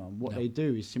to anyone. What they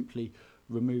do is simply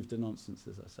remove the nonsense,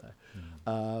 as I say.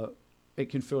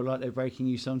 It can feel like they're breaking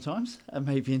you sometimes, and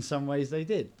maybe in some ways they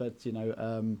did. But,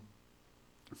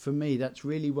 for me, that's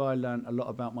really where I learned a lot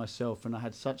about myself, and I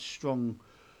had such strong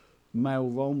male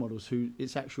role models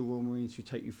it's actual Royal Marines who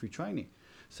take you through training.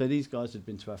 So these guys had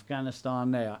been to Afghanistan.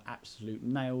 They are absolute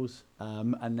nails,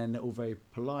 and then they're all very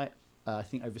polite. I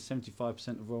think over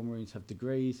 75% of Royal Marines have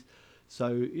degrees.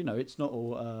 So, it's not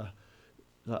all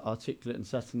articulate and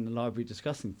sat in the library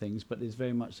discussing things, but there's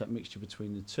very much that mixture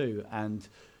between the two. And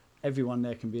everyone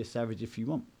there can be a savage if you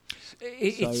want.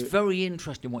 It's very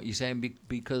interesting what you're saying,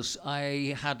 because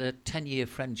I had a 10-year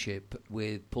friendship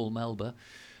with Paul Melba,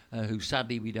 who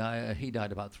sadly he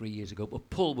died about 3 years ago. But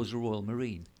Paul was a Royal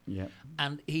Marine. Yeah.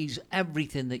 And he's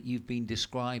everything that you've been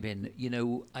describing.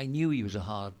 I knew he was a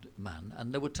hard man,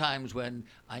 and there were times when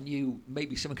I knew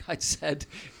maybe some guy said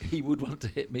he would want to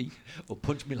hit me or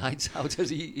punch me lights out, as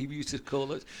he used to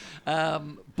call it.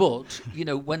 But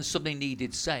when something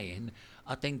needed saying,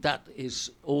 I think that is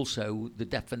also the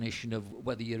definition of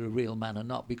whether you're a real man or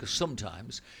not, because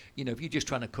sometimes, if you're just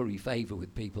trying to curry favour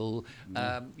with people,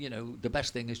 the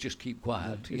best thing is just keep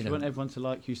quiet. If you want everyone to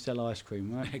like you, sell ice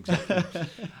cream, right? Exactly.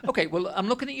 Okay, well, I'm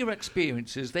looking at your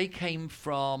experiences. They came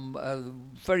from,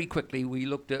 very quickly, we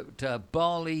looked at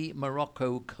Bali,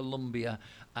 Morocco, Colombia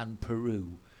and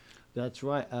Peru. That's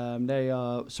right. They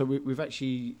are. So we've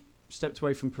actually stepped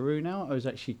away from Peru now. I was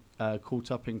actually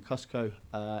caught up in Cusco,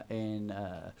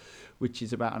 which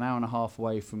is about an hour and a half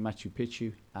away from Machu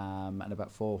Picchu, and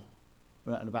about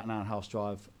an hour and a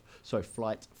half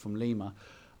flight from Lima.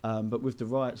 But with the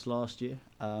riots last year,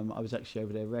 I was actually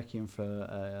over there recceing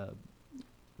for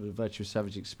the Virtual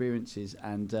Savage Experiences,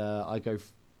 and I go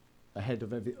ahead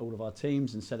of all of our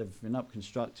teams and set everything up,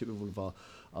 construct it with all of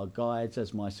our guides.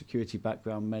 As my security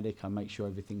background medic, I make sure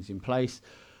everything's in place,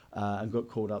 and got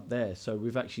called up there. So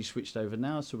we've actually switched over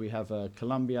now. So we have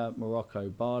Colombia, Morocco,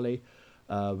 Bali.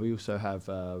 We also have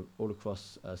all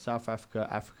across South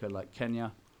Africa like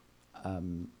Kenya.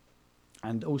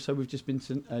 And also we've just been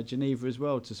to Geneva as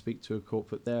well to speak to a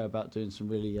corporate there about doing some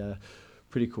really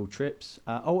pretty cool trips.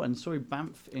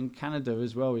 Banff in Canada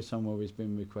as well is somewhere who's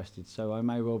been requested, so I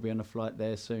may well be on a flight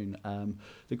there soon.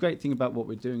 The great thing about what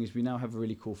we're doing is we now have a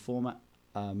really cool format,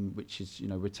 which is,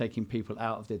 we're taking people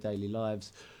out of their daily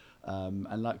lives,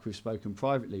 and like we've spoken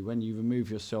privately, when you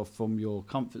remove yourself from your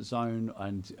comfort zone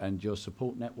and your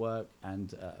support network,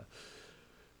 and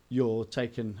you're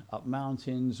taking up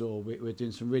mountains, or we're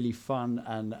doing some really fun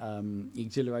and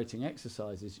exhilarating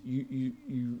exercises,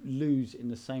 you lose in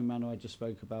the same manner I just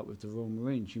spoke about with the Royal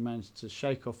Marines. You manage to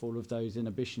shake off all of those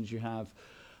inhibitions you have,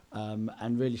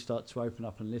 and really start to open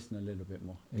up and listen a little bit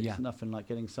more. It's nothing like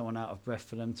getting someone out of breath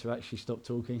for them to actually stop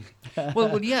talking.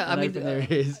 Well, yeah, I mean, their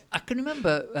ears. I can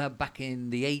remember back in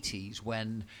the 80s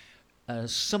when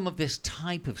some of this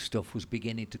type of stuff was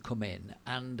beginning to come in,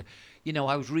 and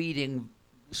I was reading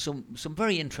some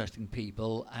very interesting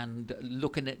people and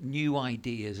looking at new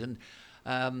ideas, and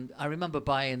I remember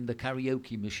buying the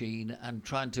karaoke machine and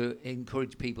trying to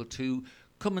encourage people to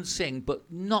come and sing, but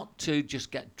not to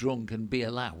just get drunk and be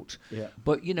loud,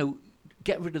 but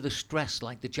get rid of the stress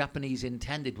like the Japanese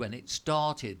intended when it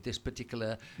started this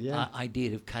particular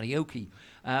idea of karaoke.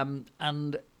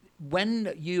 And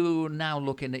when you're now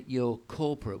looking at your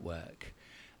corporate work,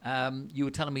 you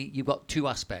were telling me you've got two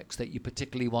aspects that you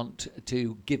particularly want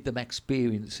to give them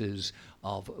experiences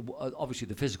of, obviously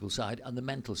the physical side and the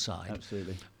mental side.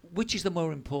 Absolutely. Which is the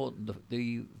more important,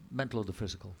 the mental or the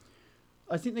physical?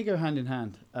 I think they go hand in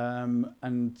hand.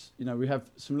 And, we have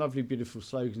some lovely, beautiful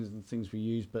slogans and things we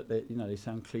use, but they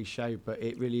sound cliche, but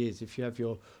it really is. If you have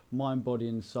your mind, body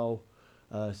and soul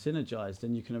synergized,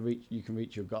 then you can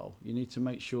reach your goal. You need to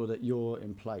make sure that you're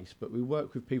in place. But we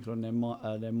work with people on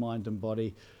their mind and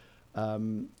body.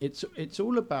 It's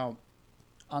all about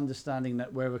understanding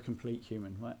that we're a complete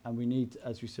human, right? And we need,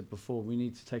 as we said before, we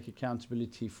need to take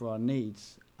accountability for our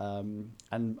needs,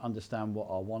 and understand what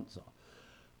our wants are.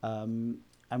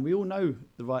 And we all know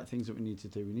the right things that we need to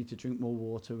do. We need to drink more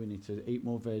water. We need to eat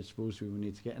more vegetables. We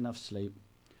need to get enough sleep.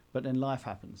 But then life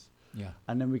happens. Yeah.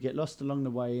 And then we get lost along the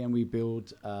way, and we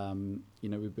build,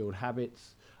 we build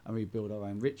habits, and we build our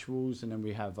own rituals, and then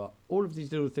we have all of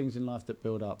these little things in life that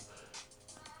build up.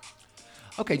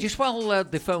 Okay, just while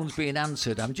the phone's being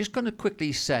answered, I'm just going to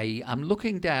quickly say I'm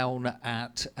looking down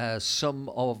at some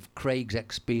of Craig's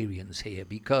experience here,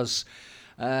 because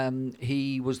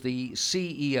he was the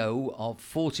CEO of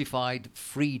Fortified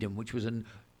Freedom, which was an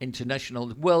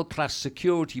international world-class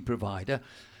security provider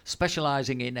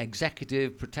specializing in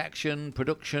executive protection,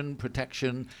 production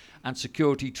protection, and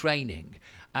security training.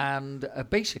 And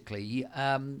basically,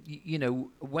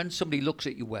 when somebody looks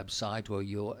at your website or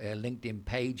your LinkedIn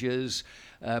pages,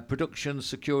 production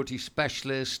security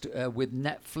specialist with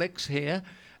Netflix here,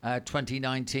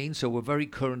 2019, so we're very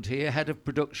current here. Head of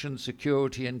Production,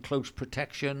 Security and Close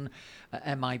Protection,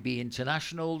 MIB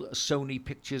International, Sony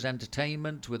Pictures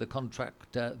Entertainment with a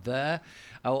contract there.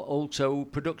 Also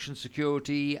Production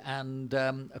Security and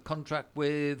a contract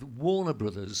with Warner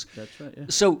Brothers. That's right, yeah.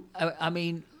 So,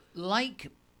 like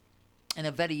in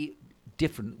a very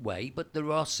different way, but there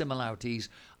are similarities.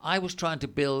 I was trying to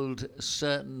build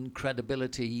certain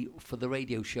credibility for the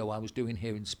radio show I was doing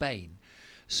here in Spain.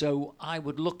 So I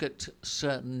would look at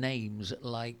certain names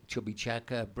like Chubby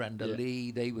Checker, Brenda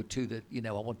Lee. They were two that,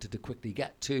 I wanted to quickly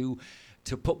get to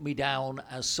put me down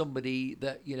as somebody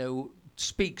that,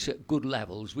 speaks at good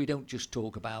levels. We don't just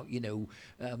talk about,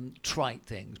 trite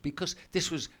things, because this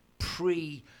was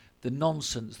pre the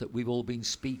nonsense that we've all been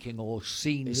speaking or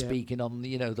seen speaking on,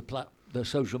 the the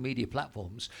social media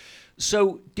platforms.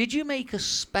 So did you make a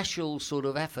special sort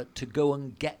of effort to go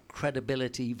and get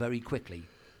credibility very quickly?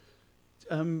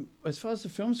 As far as the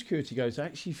film security goes, I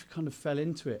actually kind of fell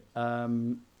into it.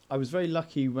 I was very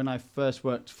lucky when I first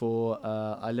worked for,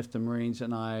 I left the Marines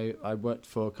and I worked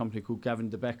for a company called Gavin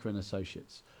de Becker and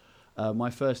Associates. My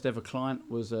first ever client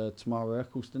was Tamara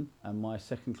Eccleston, and my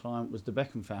second client was the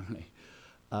Beckham family,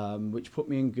 which put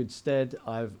me in good stead.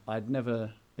 I'd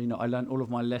never, I learned all of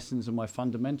my lessons and my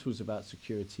fundamentals about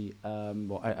security. I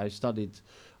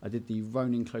did the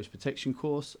Ronin Close Protection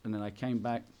course, and then I came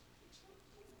back,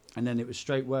 and then it was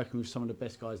straight working with some of the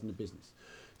best guys in the business.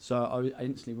 So I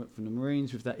instantly went from the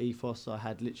Marines with that ethos. I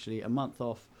had literally a month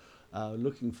off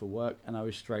looking for work, and I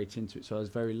was straight into it. So I was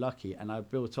very lucky, and I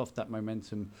built off that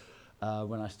momentum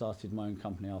when I started my own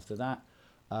company after that.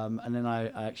 And then I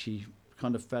actually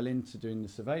kind of fell into doing the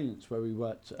surveillance, where we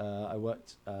worked. I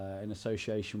worked in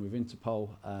association with Interpol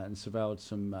and surveilled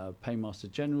some paymaster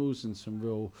generals and some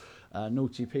real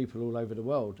naughty people all over the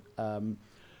world.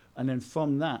 And then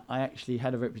from that, I actually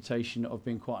had a reputation of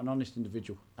being quite an honest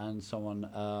individual and someone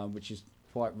which is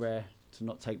quite rare to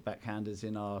not take backhanders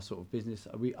in our sort of business.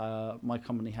 My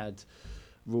company had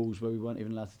rules where we weren't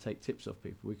even allowed to take tips off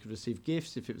people. We could receive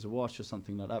gifts if it was a watch or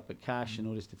something like that, but cash and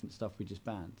all this different stuff we just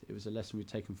banned. It was a lesson we'd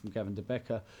taken from Gavin de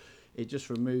Becker. It just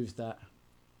removes that.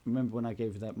 Remember when I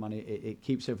gave you that money, it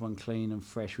keeps everyone clean and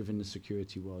fresh within the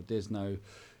security world. There's no,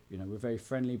 we're very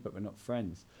friendly, but we're not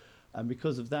friends. And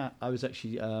because of that, I was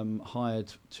actually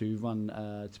hired to run,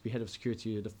 to be head of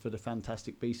security for the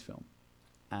Fantastic Beasts film.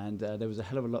 And there was a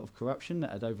hell of a lot of corruption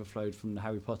that had overflowed from the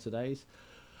Harry Potter days.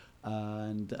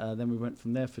 And then we went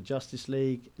from there for Justice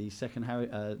League, the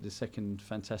second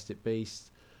Fantastic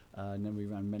Beasts, and then we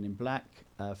ran Men in Black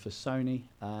for Sony,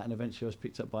 and eventually I was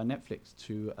picked up by Netflix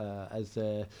to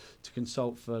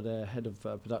consult for the head of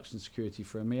production security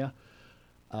for EMEA.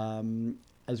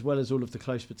 As well as all of the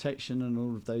close protection and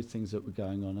all of those things that were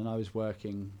going on. And I was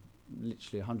working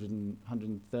literally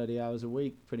 130 hours a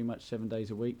week, pretty much 7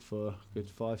 days a week for a good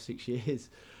 5-6 years.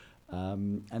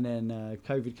 And then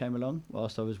COVID came along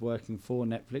whilst I was working for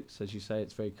Netflix. As you say,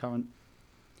 it's very current.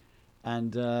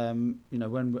 And,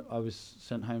 when I was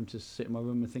sent home to sit in my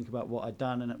room and think about what I'd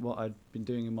done and what I'd been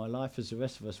doing in my life, as the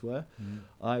rest of us were,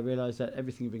 I realised that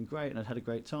everything had been great and I'd had a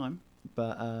great time.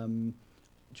 But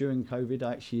during COVID,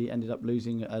 I actually ended up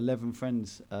losing 11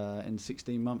 friends in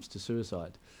 16 months to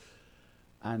suicide.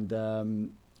 And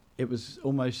it was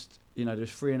almost, there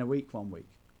was 3 in a week one week.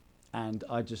 And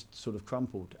I just sort of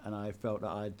crumpled. And I felt that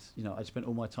I'd spent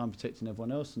all my time protecting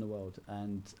everyone else in the world.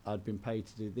 And I'd been paid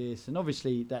to do this. And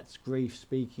obviously that's grief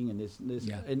speaking. And there's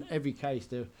in every case,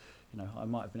 there, I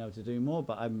might have been able to do more,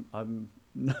 but I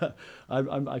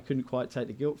couldn't quite take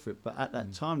the guilt for it. But at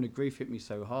that time, the grief hit me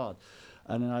so hard.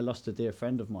 And then I lost a dear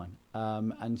friend of mine.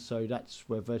 And so that's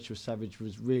where Virtuous Savage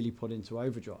was really put into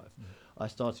overdrive. I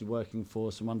started working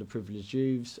for some underprivileged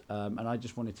youths, and I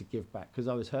just wanted to give back because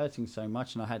I was hurting so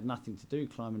much and I had nothing to do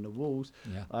climbing the walls.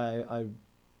 Yeah. I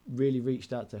really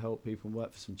reached out to help people and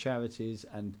work for some charities.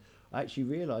 And I actually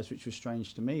realised, which was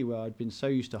strange to me, where I'd been so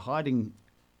used to hiding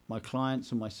my clients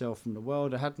and myself from the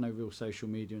world. I had no real social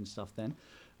media and stuff then,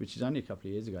 which is only a couple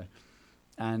of years ago.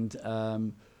 And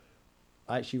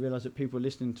I actually realised that people were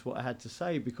listening to what I had to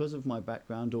say because of my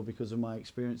background or because of my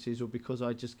experiences or because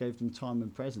I just gave them time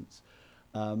and presence.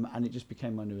 And it just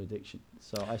became my new addiction.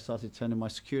 So I started turning my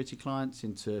security clients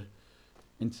into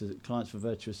clients for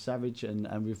Virtuous Savage,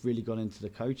 and we've really gone into the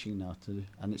coaching now.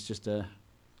 And it's just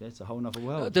it's a whole nother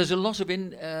world. There's a lot of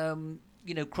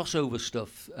crossover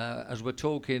stuff as we're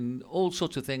talking. All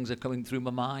sorts of things are coming through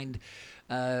my mind.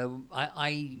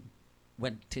 I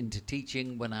went into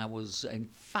teaching when I was, in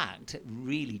fact,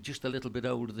 really just a little bit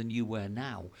older than you were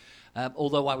now.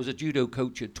 Although I was a judo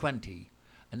coach at 20.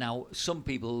 And now some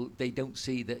people, they don't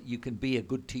see that you can be a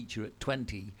good teacher at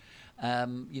 20.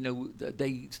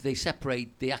 They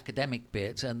separate the academic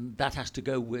bit, and that has to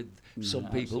go with some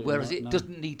people, whereas it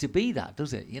doesn't need to be that,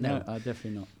 does it? No,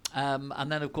 definitely not. And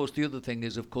then, of course, the other thing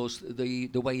is, of course, the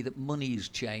way that money's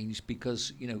changed,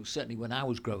 because, certainly when I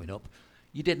was growing up,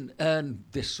 you didn't earn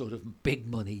this sort of big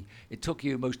money. It took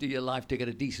you most of your life to get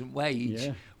a decent wage.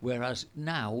 Yeah. Whereas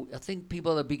now, I think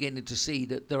people are beginning to see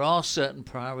that there are certain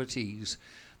priorities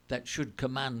that should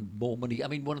command more money. I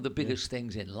mean, one of the biggest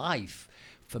things in life,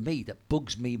 for me, that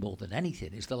bugs me more than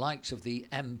anything, is the likes of the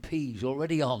MPs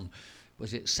already on,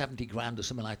 was it 70 grand or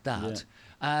something like that?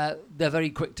 Yeah. They're very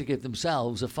quick to give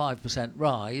themselves a 5%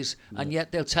 rise, and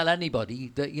yet they'll tell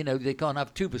anybody that, they can't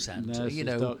have 2%.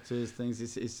 Nurses, doctors, things.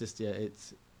 It's just, it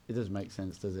doesn't make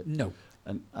sense, does it? No.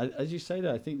 And as you say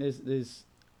that, I think there's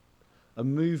a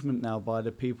movement now by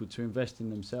the people to invest in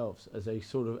themselves, as they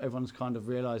sort of, everyone's kind of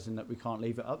realising that we can't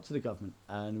leave it up to the government,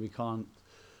 and we can't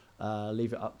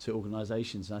leave it up to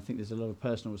organisations. And I think there's a lot of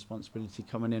personal responsibility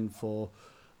coming in for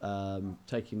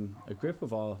taking a grip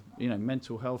of our,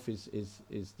 mental health is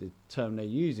the term they're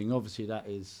using. Obviously that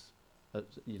is,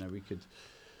 we could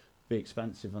be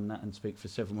expansive on that and speak for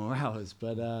several more hours,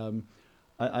 but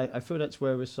I feel that's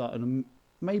where we're starting,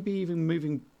 maybe even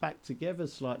moving back together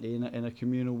slightly in a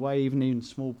communal way, even in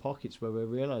small pockets where we're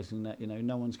realising that,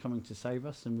 no one's coming to save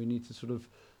us, and we need to sort of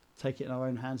take it in our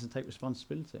own hands and take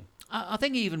responsibility. I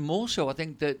think even more so, I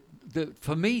think that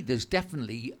for me, there's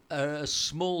definitely a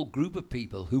small group of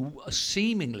people who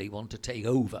seemingly want to take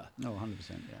over. Oh, 100%,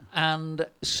 yeah. And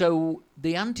so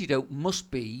the antidote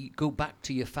must be go back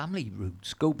to your family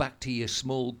roots, go back to your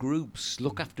small groups,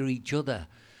 look after each other.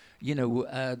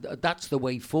 That's the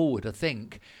way forward, I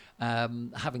think.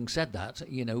 Having said that,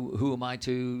 who am I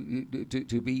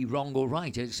to be wrong or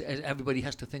right? Everybody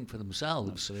has to think for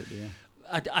themselves. Absolutely, yeah.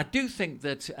 I do think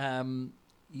that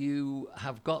you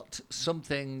have got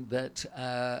something that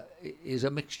is a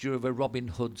mixture of a Robin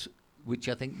Hood, which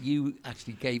I think you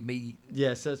actually gave me.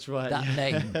 Yes, that's right. That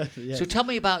name. Yes. So tell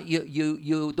me about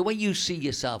you the way you see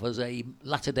yourself as a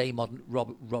latter-day modern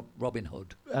Robin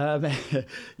Hood. I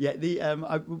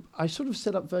sort of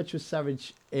set up Virtuous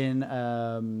Savage in,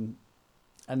 and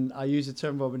I use the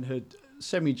term Robin Hood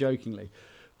semi-jokingly,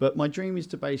 but my dream is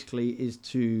to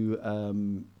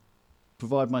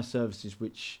provide my services,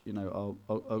 which are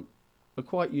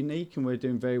quite unique, and we're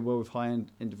doing very well with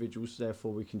high-end individuals.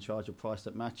 Therefore, we can charge a price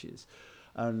that matches.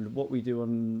 And what we do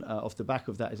on off the back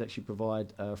of that is actually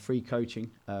provide free coaching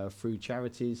through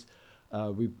charities.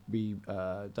 We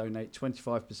donate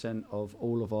 25% of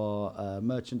all of our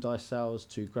merchandise sales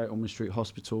to Great Ormond Street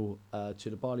Hospital, to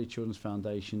the Bali Children's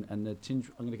Foundation, and the I'm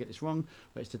going to get this wrong,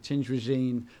 but it's the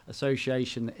Tindragine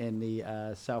Association in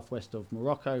the southwest of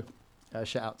Morocco.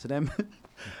 Shout out to them.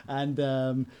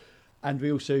 And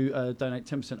we also donate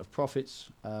 10% of profits,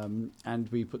 and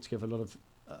we put together a lot of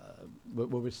where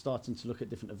we're starting to look at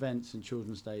different events and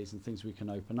children's days and things we can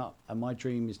open up. And my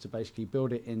dream is to basically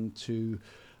build it into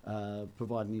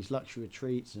providing these luxury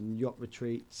retreats and yacht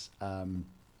retreats, and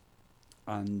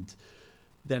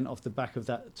then off the back of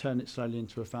that, turn it slowly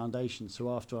into a foundation. So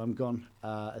after I'm gone,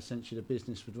 essentially the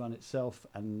business would run itself,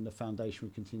 and the foundation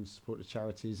would continue to support the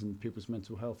charities and people's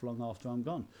mental health long after I'm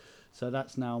gone. So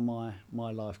that's now my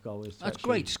life goal. That's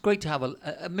great. It's great to have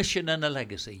a mission and a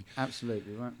legacy.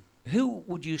 Absolutely, right. Who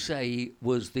would you say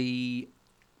was the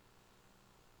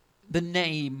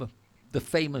name, the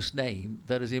famous name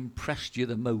that has impressed you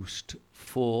the most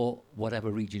for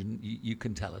whatever region you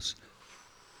can tell us?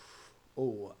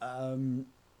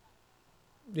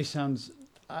 This sounds.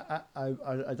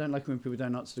 I don't like when people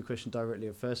don't answer the question directly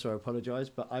at first, so I apologise.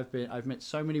 But I've met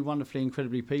so many wonderfully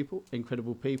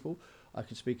incredible people. I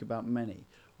could speak about many.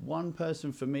 One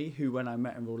person for me who, when I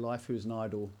met in real life, who was an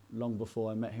idol long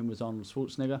before I met him, was Arnold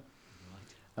Schwarzenegger.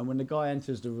 And when the guy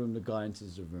enters the room,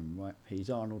 right? He's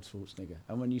Arnold Schwarzenegger.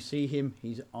 And when you see him,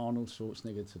 he's Arnold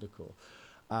Schwarzenegger to the core.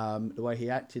 The way he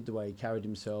acted, the way he carried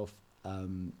himself,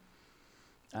 and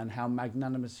how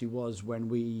magnanimous he was when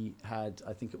we had,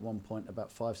 I think at one point,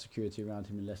 about 5 security around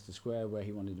him in Leicester Square, where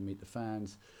he wanted to meet the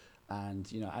fans, and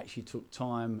actually took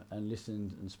time and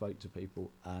listened and spoke to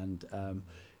people. And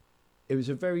it was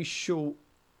a very short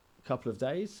couple of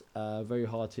days, very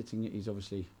hard hitting. He's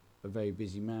obviously a very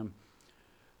busy man.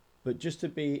 But just to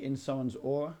be in someone's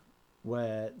aura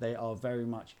where they are very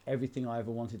much everything I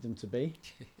ever wanted them to be,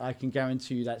 I can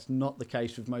guarantee you that's not the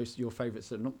case with most of your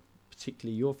favourites, not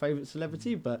particularly your favourite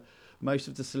celebrity, but most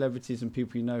of the celebrities and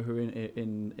people who are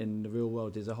in the real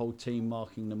world. There's a whole team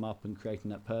marking them up and creating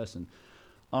that person.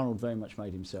 Arnold very much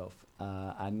made himself,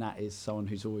 and that is someone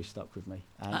who's always stuck with me.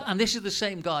 And this is the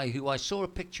same guy who I saw a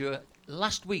picture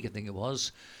last week, I think it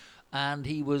was, and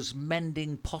he was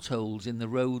mending potholes in the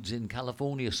roads in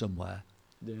California somewhere.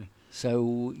 Yeah.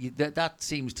 So that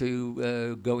seems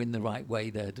to go in the right way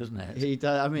there, doesn't it? He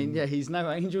does. I mean, yeah, he's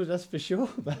no angel, that's for sure.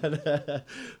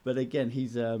 But again,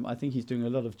 he's. I think he's doing a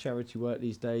lot of charity work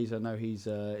these days. I know he's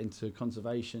into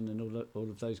conservation and all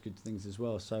of those good things as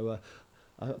well. So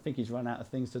I think he's run out of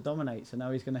things to dominate. So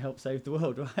now he's going to help save the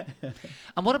world, right?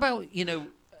 And what about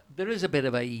There is a bit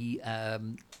of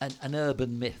an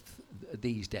urban myth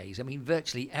these days. I mean,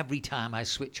 virtually every time I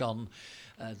switch on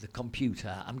the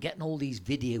computer, I'm getting all these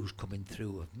videos coming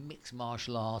through of mixed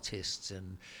martial artists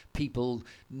and people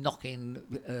knocking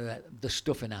the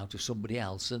stuffing out of somebody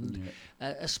else. And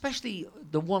especially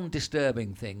the one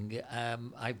disturbing thing,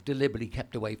 I've deliberately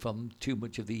kept away from too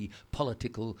much of the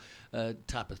political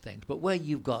type of things. But where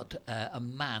you've got a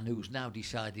man who's now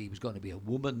decided he was going to be a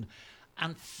woman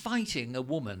and fighting a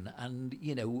woman and,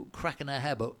 cracking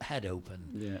her head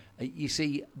open. You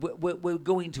see, we're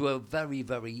going to a very,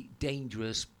 very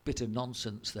dangerous bit of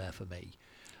nonsense there for me.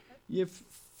 Yeah,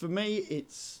 for me,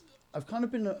 I've kind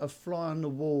of been a fly on the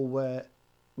wall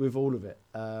with all of it.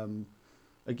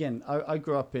 Again, I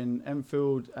grew up in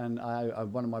Enfield, and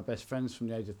I'm one of my best friends from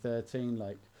the age of 13.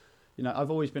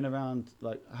 I've always been around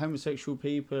homosexual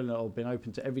people, or been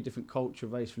open to every different culture,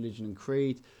 race, religion, and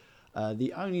creed.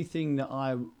 The only thing that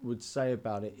I would say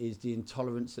about it is the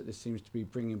intolerance that this seems to be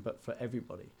bringing, but for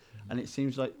everybody. And it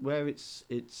seems like where it's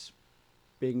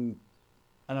being,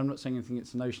 and I'm not saying anything,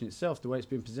 it's the notion itself, the way it's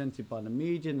been presented by the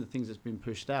media and the things that's been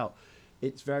pushed out,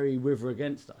 it's very with or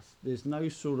against us. There's no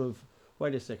sort of,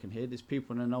 wait a second here, there's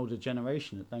people in an older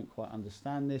generation that don't quite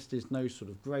understand this. There's no sort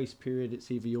of grace period.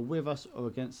 It's either you're with us or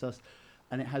against us.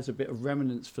 And it has a bit of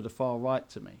remnants for the far right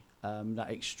to me. That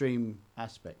extreme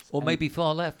aspect, or maybe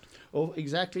far left, or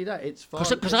exactly that. It's far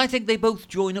because I think they both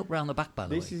join up round the back. By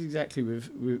the way, this is exactly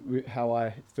with how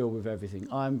I feel with everything.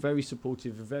 I'm very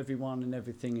supportive of everyone and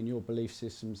everything in your belief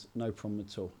systems, no problem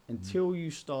at all. Until you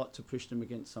start to push them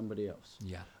against somebody else.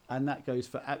 Yeah, and that goes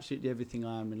for absolutely everything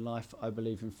I am in life. I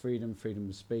believe in freedom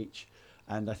of speech,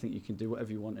 and I think you can do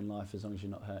whatever you want in life as long as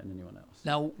you're not hurting anyone else.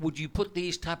 Now, would you put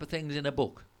these type of things in a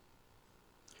book?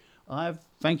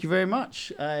 Thank you very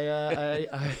much. I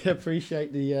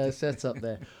appreciate the setup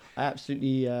there. I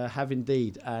absolutely have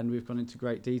indeed, and we've gone into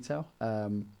great detail. I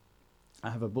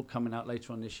have a book coming out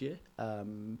later on this year,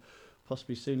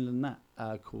 possibly sooner than that,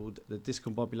 called The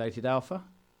Discombobulated Alpha.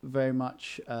 Very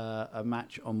much a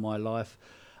match on my life,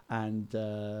 and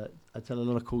I tell a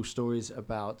lot of cool stories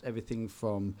about everything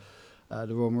from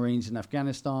the Royal Marines in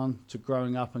Afghanistan to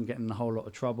growing up and getting in a whole lot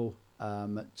of trouble,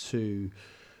 to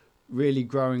really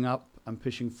growing up and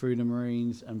pushing through the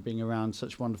Marines and being around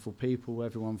such wonderful people,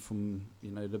 everyone from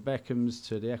the Beckhams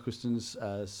to the Ecclestons,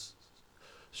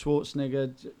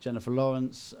 Schwarzenegger, Jennifer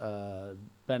Lawrence,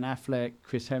 Ben Affleck,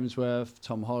 Chris Hemsworth,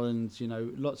 Tom Holland,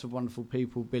 lots of wonderful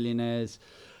people, billionaires,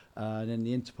 and then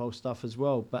the Interpol stuff as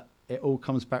well. But it all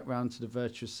comes back round to the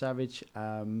virtuous savage.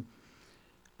 You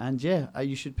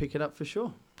should pick it up for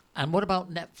sure. And what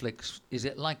about Netflix? Is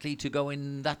it likely to go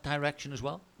in that direction as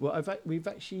well? Well, I've actually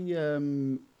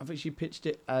pitched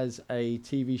it as a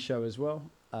TV show as well.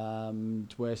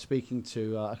 We're speaking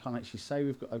to I can't actually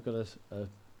say I've got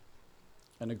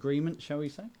an agreement, shall we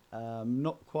say?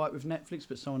 Not quite with Netflix,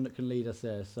 but someone that can lead us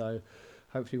there. So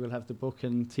hopefully we'll have the book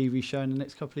and TV show in the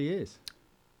next couple of years.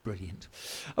 Brilliant.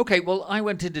 Okay, well, I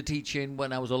went into teaching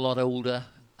when I was a lot older.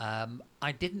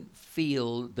 I didn't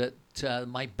feel that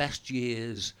my best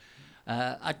years,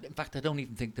 in fact, I don't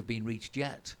even think they've been reached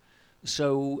yet.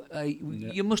 So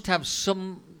you must have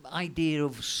some idea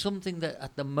of something that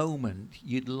at the moment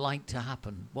you'd like to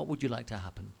happen. What would you like to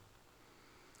happen?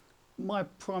 My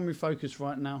primary focus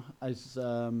right now is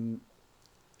to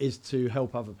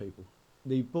help other people.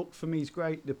 The book for me is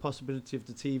great. The possibility of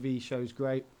the TV show is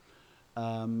great.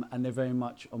 And they're very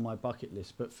much on my bucket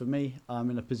list. But for me, I'm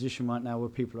in a position right now where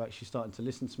people are actually starting to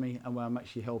listen to me and where I'm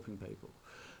actually helping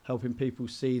people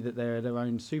see that they're their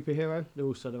own superhero, they're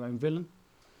also their own villain.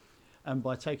 And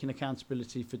by taking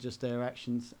accountability for just their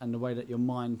actions and the way that your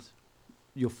mind,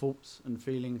 your thoughts and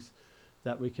feelings,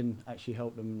 that we can actually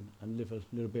help them and live a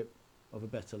little bit of a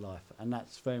better life. And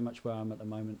that's very much where I'm at the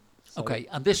moment. So okay,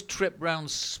 and this trip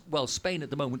around, Spain at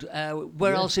the moment,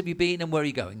 where else have you been and where are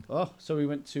you going? So we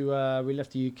went to, we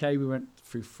left the UK, we went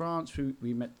through France,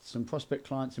 we met some prospect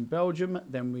clients in Belgium,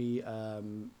 then we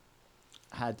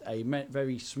had a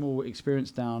very small experience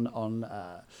down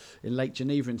in Lake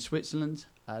Geneva in Switzerland,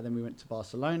 then we went to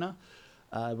Barcelona.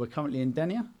 We're currently in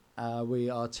Denia.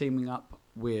 We are teaming up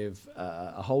with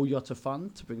a whole Yotta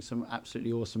fund to bring some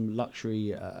absolutely awesome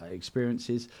luxury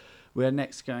experiences. We're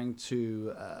next going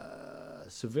to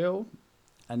Seville,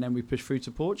 and then we push through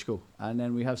to Portugal. And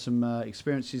then we have some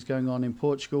experiences going on in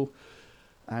Portugal.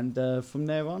 And from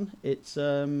there on, it's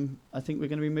I think we're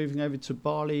going to be moving over to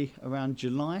Bali around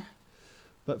July,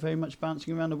 but very much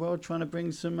bouncing around the world, trying to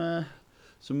bring some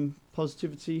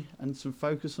positivity and some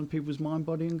focus on people's mind,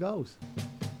 body and goals.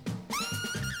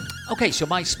 Okay, so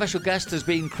my special guest has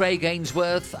been Craig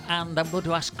Ainsworth, and I'm going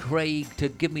to ask Craig to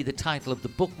give me the title of the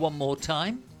book one more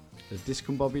time. The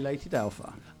Discombobulated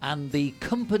Alpha. And the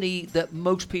company that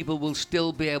most people will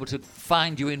still be able to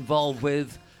find you involved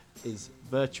with Is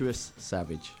Virtuous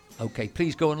Savage. Okay,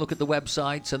 please go and look at the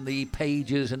websites and the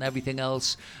pages and everything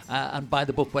else, and buy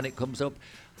the book when it comes up.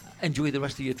 Enjoy the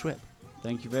rest of your trip.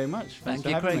 Thank you very much. Thanks Thank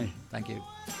you, for having Craig. me.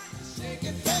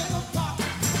 Thank you.